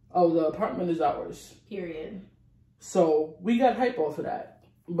 oh, the apartment is ours. Period. So we got hype off of that.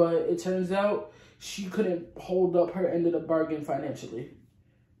 But it turns out she couldn't hold up her end of the bargain financially.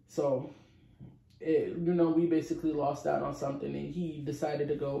 So, we basically lost out on something, and he decided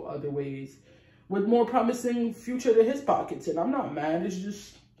to go other ways with more promising future to his pockets. And I'm not mad. It's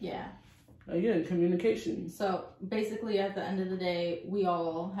just, again, communication. So basically, at the end of the day, we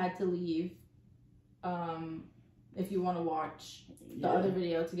all had to leave. If you want to watch the other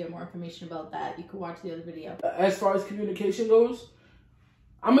video to get more information about that, you can watch the other video. As far as communication goes,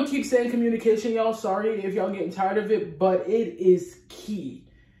 I'm going to keep saying communication, y'all. Sorry if y'all getting tired of it, but it is key.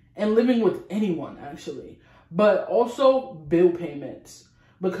 And living with anyone, actually. But also bill payments.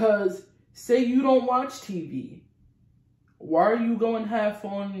 Because say you don't watch TV. Why are you going half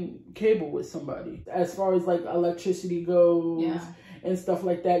on cable with somebody? As far as like electricity goes and stuff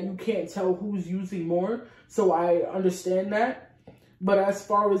like that, you can't tell who's using more. So I understand that. But as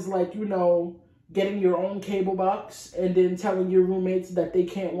far as like, getting your own cable box and then telling your roommates that they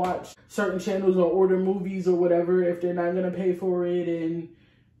can't watch certain channels or order movies or whatever if they're not going to pay for it, and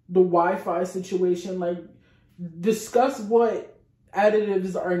the Wi-Fi situation, like, discuss what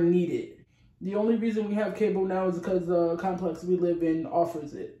additives are needed. The only reason we have cable now is because the complex we live in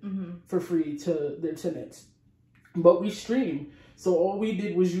offers it for free to their tenants. But we stream. So all we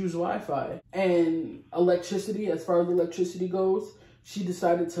did was use Wi-Fi. And electricity, as far as electricity goes, she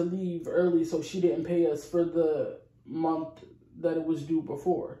decided to leave early so she didn't pay us for the month that it was due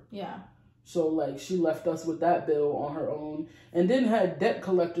before. Yeah. So, like, she left us with that bill on her own, and then had debt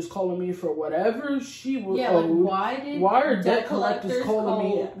collectors calling me for whatever she was owed. Like, why are debt collectors calling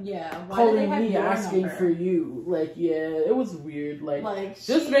me? Yeah, calling me asking for you. Like, it was weird. Like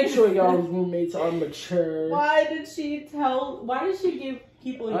just make sure y'all's roommates are mature. Why did she give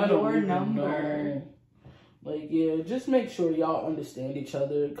people your number? Like, just make sure y'all understand each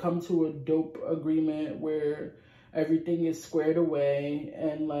other. Come to a dope agreement where everything is squared away,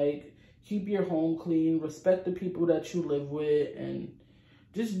 and like, keep your home clean, respect the people that you live with, and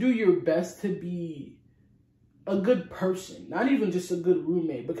just do your best to be a good person. Not even just a good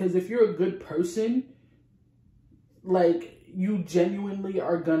roommate, because if you're a good person, like, you genuinely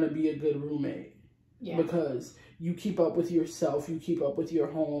are gonna be a good roommate. Yeah. Because you keep up with yourself, you keep up with your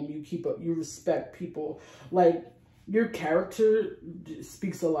home, you respect people. Like, your character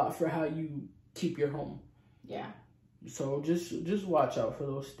speaks a lot for how you keep your home. Yeah. So just watch out for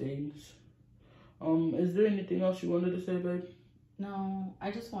those things. Is there anything else you wanted to say, babe? No,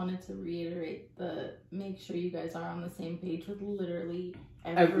 I just wanted to reiterate make sure you guys are on the same page with literally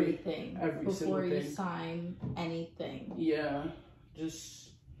everything before you sign anything. Yeah,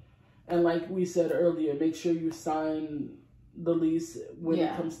 and like we said earlier, make sure you sign the lease when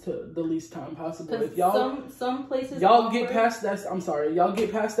it comes to the least time possible. If y'all some places y'all get past that, y'all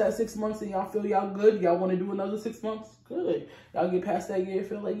get past that 6 months and y'all feel y'all good, y'all want to do another 6 months, good. Y'all get past that year,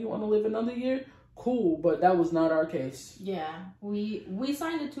 feel like you want to live another year, cool. But that was not our case. Yeah, we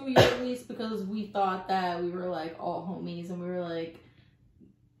signed a 2-year lease because we thought that we were like all homies, and we were like,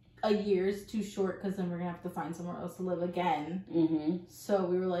 a year is too short because then we're gonna have to find somewhere else to live again. So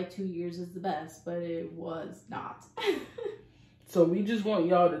we were like 2 years is the best, but it was not. So we just want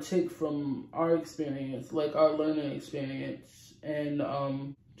y'all to take from our experience, like our learning experience,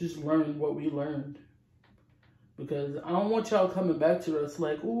 and just learn what we learned. Because I don't want y'all coming back to us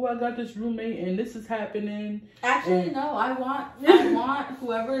like, oh, I got this roommate and this is happening. Actually, no, I want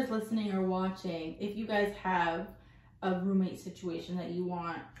whoever is listening or watching, if you guys have a roommate situation that you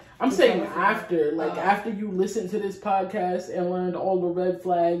want. I'm saying after, after you listened to this podcast and learned all the red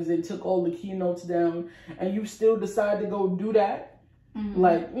flags and took all the keynotes down, and you still decide to go do that,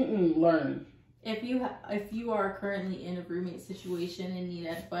 learn. If you are currently in a roommate situation and need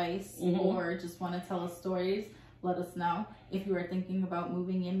advice or just want to tell us stories, let us know. If you are thinking about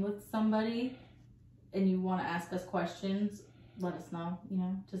moving in with somebody and you want to ask us questions, let us know. You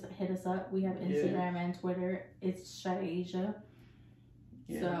know, just hit us up. We have Instagram and Twitter. It's Shaiasia.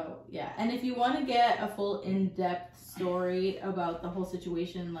 So yeah, and if you want to get a full in-depth story about the whole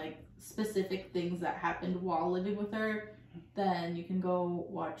situation, like specific things that happened while living with her, then you can go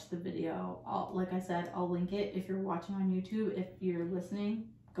watch the video. Like I said, I'll link it if you're watching on YouTube. If you're listening,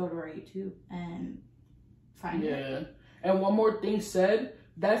 go to our YouTube and find it. Yeah. And one more thing said,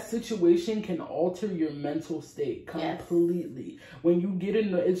 that situation can alter your mental state completely. Yes. When you get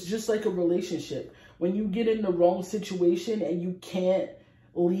it's just like a relationship. When you get in the wrong situation and you can't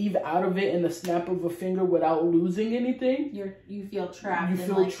leave out of it in the snap of a finger without losing anything, you feel trapped. Your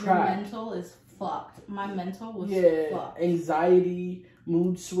mental is fucked. My mental was fucked. Anxiety,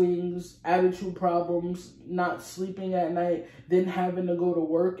 mood swings, attitude problems, not sleeping at night, then having to go to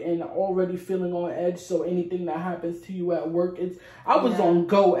work and already feeling on edge. So anything that happens to you at work, I was on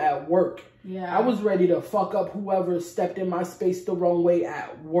go at work. Yeah. I was ready to fuck up whoever stepped in my space the wrong way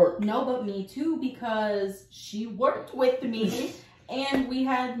at work. No, but me too, because she worked with me. And we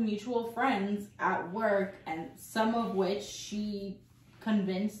had mutual friends at work, and some of which she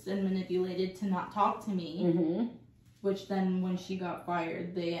convinced and manipulated to not talk to me. Which then, when she got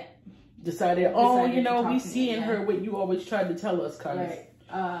fired, they decided we seeing her what you always tried to tell us, cuz. Right.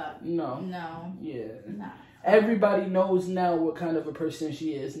 No. Yeah. Nah. Everybody knows now what kind of a person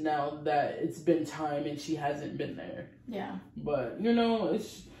she is now that it's been time and she hasn't been there. Yeah. But,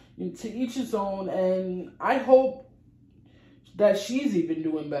 it's to each his own, and I hope that she's even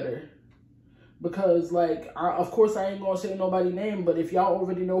doing better. Because, of course, I ain't gonna say nobody's name, but if y'all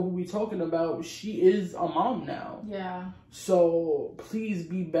already know who we talking about, she is a mom now. Yeah. So, please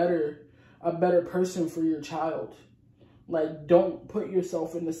be a better person for your child. Don't put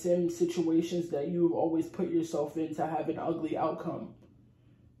yourself in the same situations that you've always put yourself in to have an ugly outcome.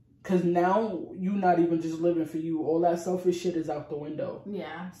 Because now, you're not even just living for you. All that selfish shit is out the window.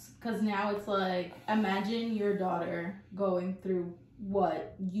 Yeah. Because now it's like, imagine your daughter going through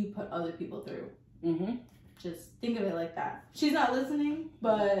what you put other people through. Just think of it like that. She's not listening,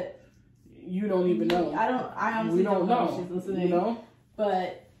 but you don't even know. I honestly don't know if she's listening.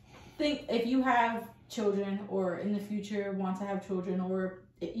 But think, if you have children or in the future want to have children, or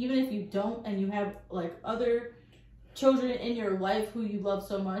even if you don't and you have other children in your life who you love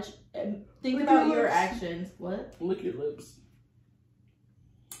so much, and think about your actions. What? Lick your lips.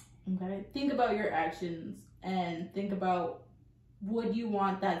 Okay. Think about your actions and think about, would you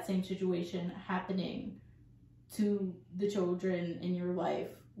want that same situation happening to the children in your life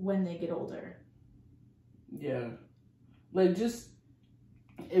when they get older? Yeah. Just,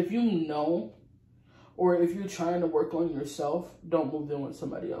 if you know, or if you're trying to work on yourself, don't move in with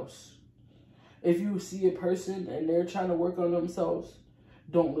somebody else. If you see a person and they're trying to work on themselves,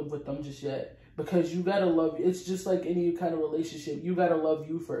 don't live with them just yet. Because you gotta love, it's just like any kind of relationship. You gotta love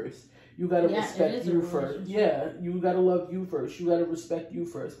you first. You gotta respect you first. Yeah, you gotta love you first. You gotta respect you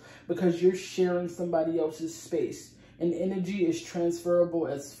first. Because you're sharing somebody else's space. And energy is transferable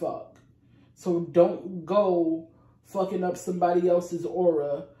as fuck. So don't go fucking up somebody else's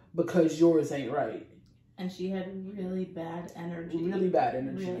aura because yours ain't right. And she had really bad energy. Really bad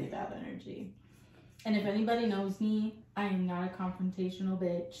energy. Really bad energy. And if anybody knows me, I am not a confrontational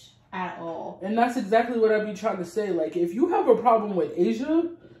bitch at all. And that's exactly what I be trying to say. Like, if you have a problem with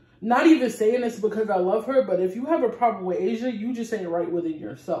Asia, not even saying this because I love her, but if you have a problem with Asia, you just ain't right within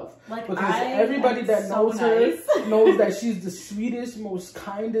yourself. Like, because everybody that knows her knows that she's the sweetest, most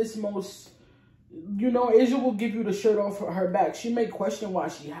kindest, most... You know, Asia will give you the shirt off her back. She may question why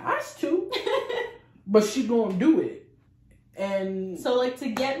she has to, but she gonna do it. And so, like, to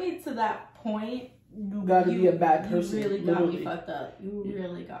get me to that point, you gotta be a bad person. You really got me fucked up. You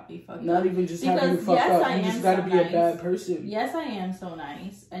really got me fucked up. Not even just having you fucked up. You just gotta be a bad person. Yes, I am so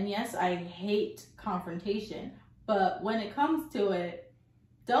nice. And yes, I hate confrontation. But when it comes to it,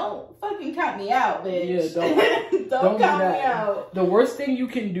 don't fucking count me out, bitch. Yeah, don't count me out. The worst thing you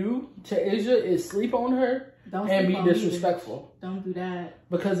can do to Asia is sleep on her and be disrespectful. Don't do that.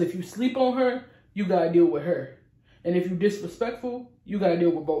 Because if you sleep on her, you gotta deal with her. And if you disrespectful, you gotta deal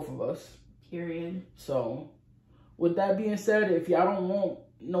with both of us. Period. So, with that being said, if y'all don't want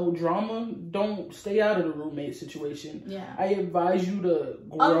no drama, don't stay out of the roommate situation. Yeah. I advise you to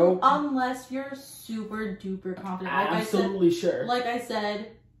grow. Unless you're super duper confident. Like Absolutely sure. Like I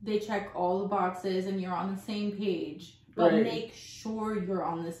said, they check all the boxes and you're on the same page. But make sure you're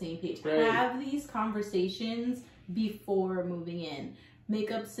on the same page. Right. Have these conversations before moving in.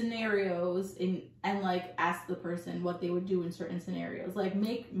 Make up scenarios and like ask the person what they would do in certain scenarios. Like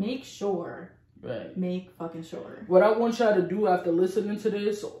make sure. Right. Make fucking sure. What I want y'all to do after listening to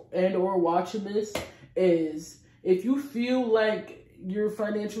this and or watching this is, if you feel like your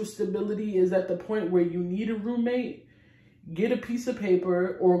financial stability is at the point where you need a roommate, get a piece of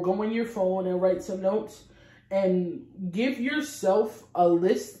paper or go on your phone and write some notes and give yourself a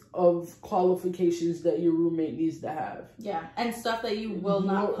list of qualifications that your roommate needs to have. Yeah, and stuff that you will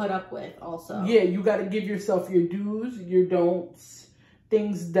not put up with also. Yeah, you got to give yourself your do's, your don'ts,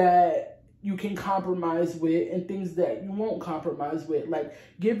 things that you can compromise with and things that you won't compromise with. Like,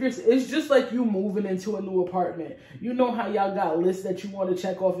 it's just like you moving into a new apartment. You know how y'all got lists that you want to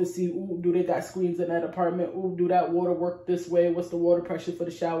check off and see, ooh, do they got screens in that apartment? Ooh, do that water work this way? What's the water pressure for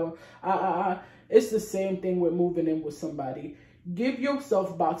the shower? It's the same thing with moving in with somebody. Give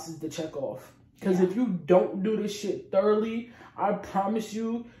yourself boxes to check off. Because if you don't do this shit thoroughly, I promise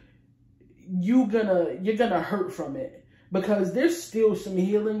you, you're gonna hurt from it. Because there's still some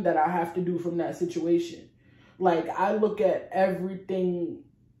healing that I have to do from that situation. Like, I look at everything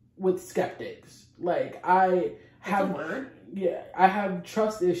with skeptics. Like, I have... That's a word? Yeah, I have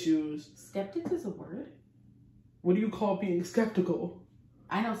trust issues. Skeptics is a word? What do you call being skeptical?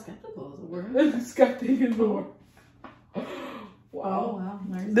 I know skeptical is a word. Skeptic is a word. Wow. Oh, wow.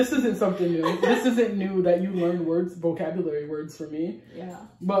 Nice. This isn't something new. This isn't new that you learn words, vocabulary words for me. Yeah.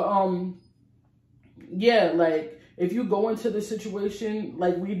 But, yeah, like... If you go into the situation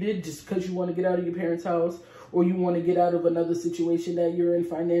like we did just because you want to get out of your parents' house or you want to get out of another situation that you're in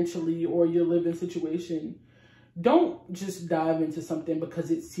financially or your living situation, don't just dive into something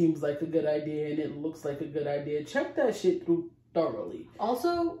because it seems like a good idea and it looks like a good idea. Check that shit through thoroughly.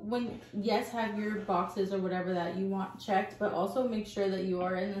 Also, have your boxes or whatever that you want checked, but also make sure that you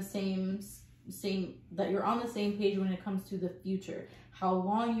are in the same that you're on the same page when it comes to the future. How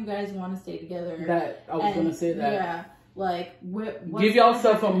long you guys want to stay together. I was going to say that. Yeah. Like, give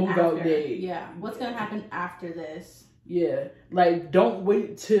yourself a move out date. Yeah. What's going to happen after this? Yeah. Like, don't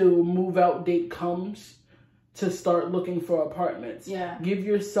wait till move out date comes to start looking for apartments. Yeah. Give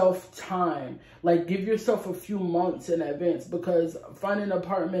yourself time. Like, give yourself a few months in advance, because finding an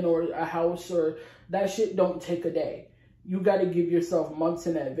apartment or a house or that shit don't take a day. You got to give yourself months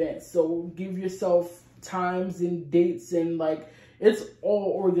in advance. So give yourself times and dates and like, it's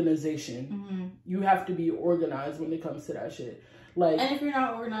all organization. Mm-hmm. You have to be organized when it comes to that shit. Like, and if you're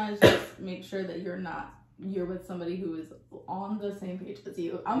not organized, just make sure that you're with somebody who is on the same page as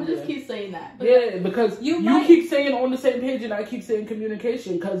you. I'm gonna just keep saying that. Because you keep saying on the same page and I keep saying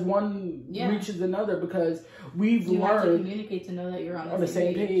communication, because one reaches another, because you learned have to communicate to know that you're on the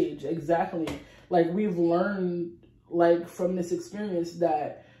same page. Exactly. Like, we've learned, like, from this experience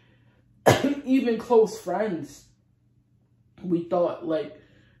that even close friends, we thought, like,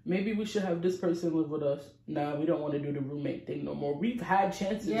 maybe we should have this person live with us. Nah, we don't want to do the roommate thing no more. We've had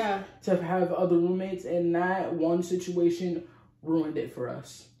chances to have other roommates, and that one situation ruined it for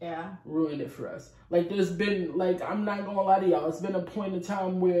us. Yeah. Ruined it for us. Like, there's been, like, I'm not going to lie to y'all, it's been a point in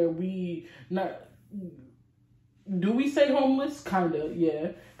time where do we say homeless? Kind of,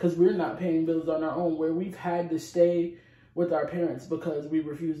 yeah. Because we're not paying bills on our own, where we've had to stay with our parents because we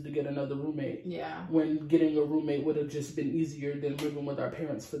refused to get another roommate. Yeah. When getting a roommate would have just been easier than living with our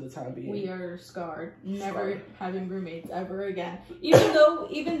parents for the time being. We are scarred. Never having roommates ever again.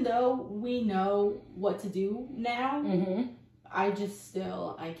 Even though we know what to do now, I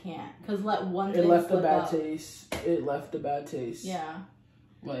can't. Because let one thing left a bad taste. It left a bad taste. Yeah.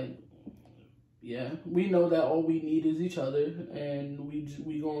 Like, yeah. We know that all we need is each other, and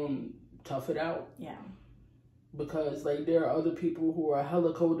we gonna tough it out. Yeah. Because, like, there are other people who are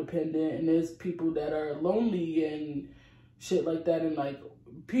hella codependent, and there's people that are lonely and shit like that. And, like,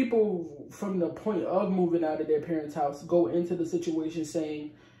 people from the point of moving out of their parents' house go into the situation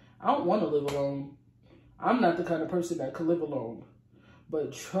saying, I don't want to live alone. I'm not the kind of person that could live alone.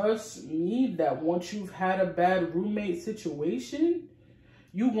 But trust me that once you've had a bad roommate situation,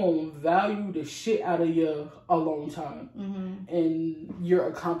 you gonna value the shit out of your alone time and your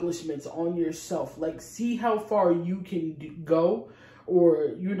accomplishments on yourself. Like, see how far you can go, or,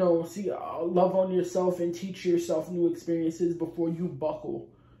 you know, love on yourself and teach yourself new experiences before you buckle,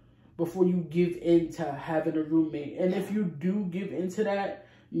 before you give in to having a roommate. And if you do give into that,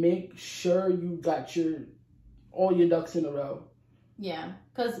 make sure you got all your ducks in a row. Yeah,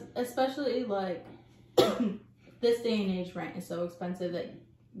 because especially, like, this day and age, rent is so expensive that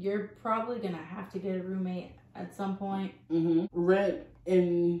you're probably going to have to get a roommate at some point. Rent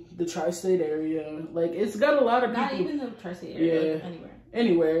in the tri-state area, like, it's got a lot of people. Not even the tri-state area, like,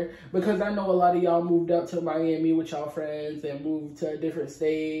 anywhere. Because I know a lot of y'all moved up to Miami with y'all friends and moved to a different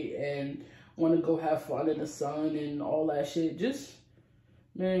state and want to go have fun in the sun and all that shit. Just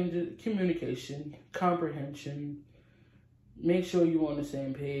communication, comprehension. Make sure you're on the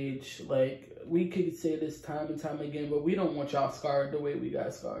same page. Like, we could say this time and time again, but we don't want y'all scarred the way we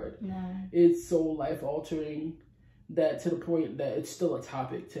got scarred. No. It's so life-altering that to the point that it's still a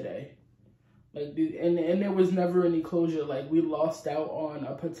topic today. Like, and there was never any closure. Like, we lost out on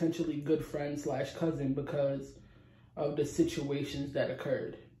a potentially good friend / cousin because of the situations that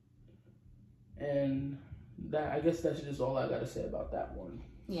occurred. And that, I guess that's just all I got to say about that one.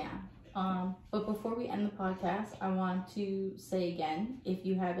 Yeah. But before we end the podcast, I want to say again, if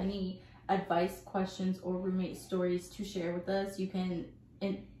you have any advice, questions, or roommate stories to share with us, you can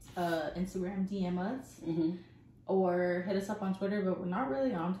Instagram DM us or hit us up on Twitter, but we're not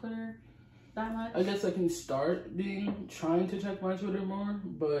really on Twitter that much. I guess I can start trying to check my Twitter more,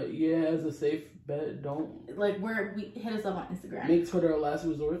 but yeah, as a safe bet, don't. Like, we hit us up on Instagram. Make Twitter a last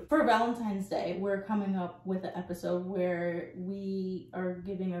resort. For Valentine's Day, we're coming up with an episode where we are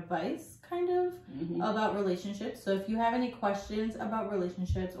giving advice, kind of, about relationships. So if you have any questions about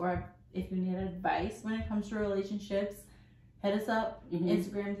relationships, or if you need advice when it comes to relationships, hit us up,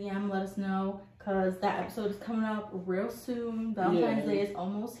 Instagram DM, let us know, because that episode is coming up real soon. Valentine's Day is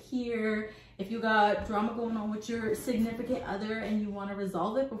almost here. If you got drama going on with your significant other and you want to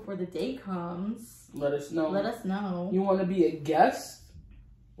resolve it before the day comes, let us know. Let us know. You want to be a guest?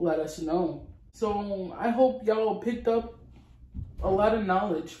 Let us know. So I hope y'all picked up a lot of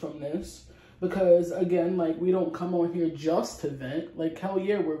knowledge from this. Because, again, like, we don't come on here just to vent. Like, hell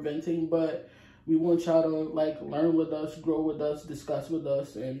yeah, we're venting, but we want y'all to, like, learn with us, grow with us, discuss with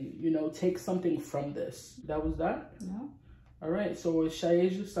us, and, you know, take something from this. That was that? No. All right, so it's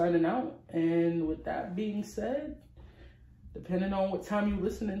Shaiasia signing out. And with that being said, depending on what time you're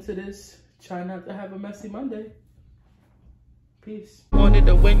listening to this, try not to have a messy Monday. Peace. Wanted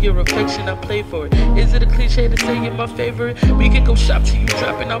to win your affection, I play for it. Is it a cliche to say you're my favorite? We can go shop till you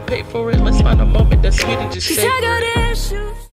drop and I'll pay for it. Let's find a moment that's sweet and just say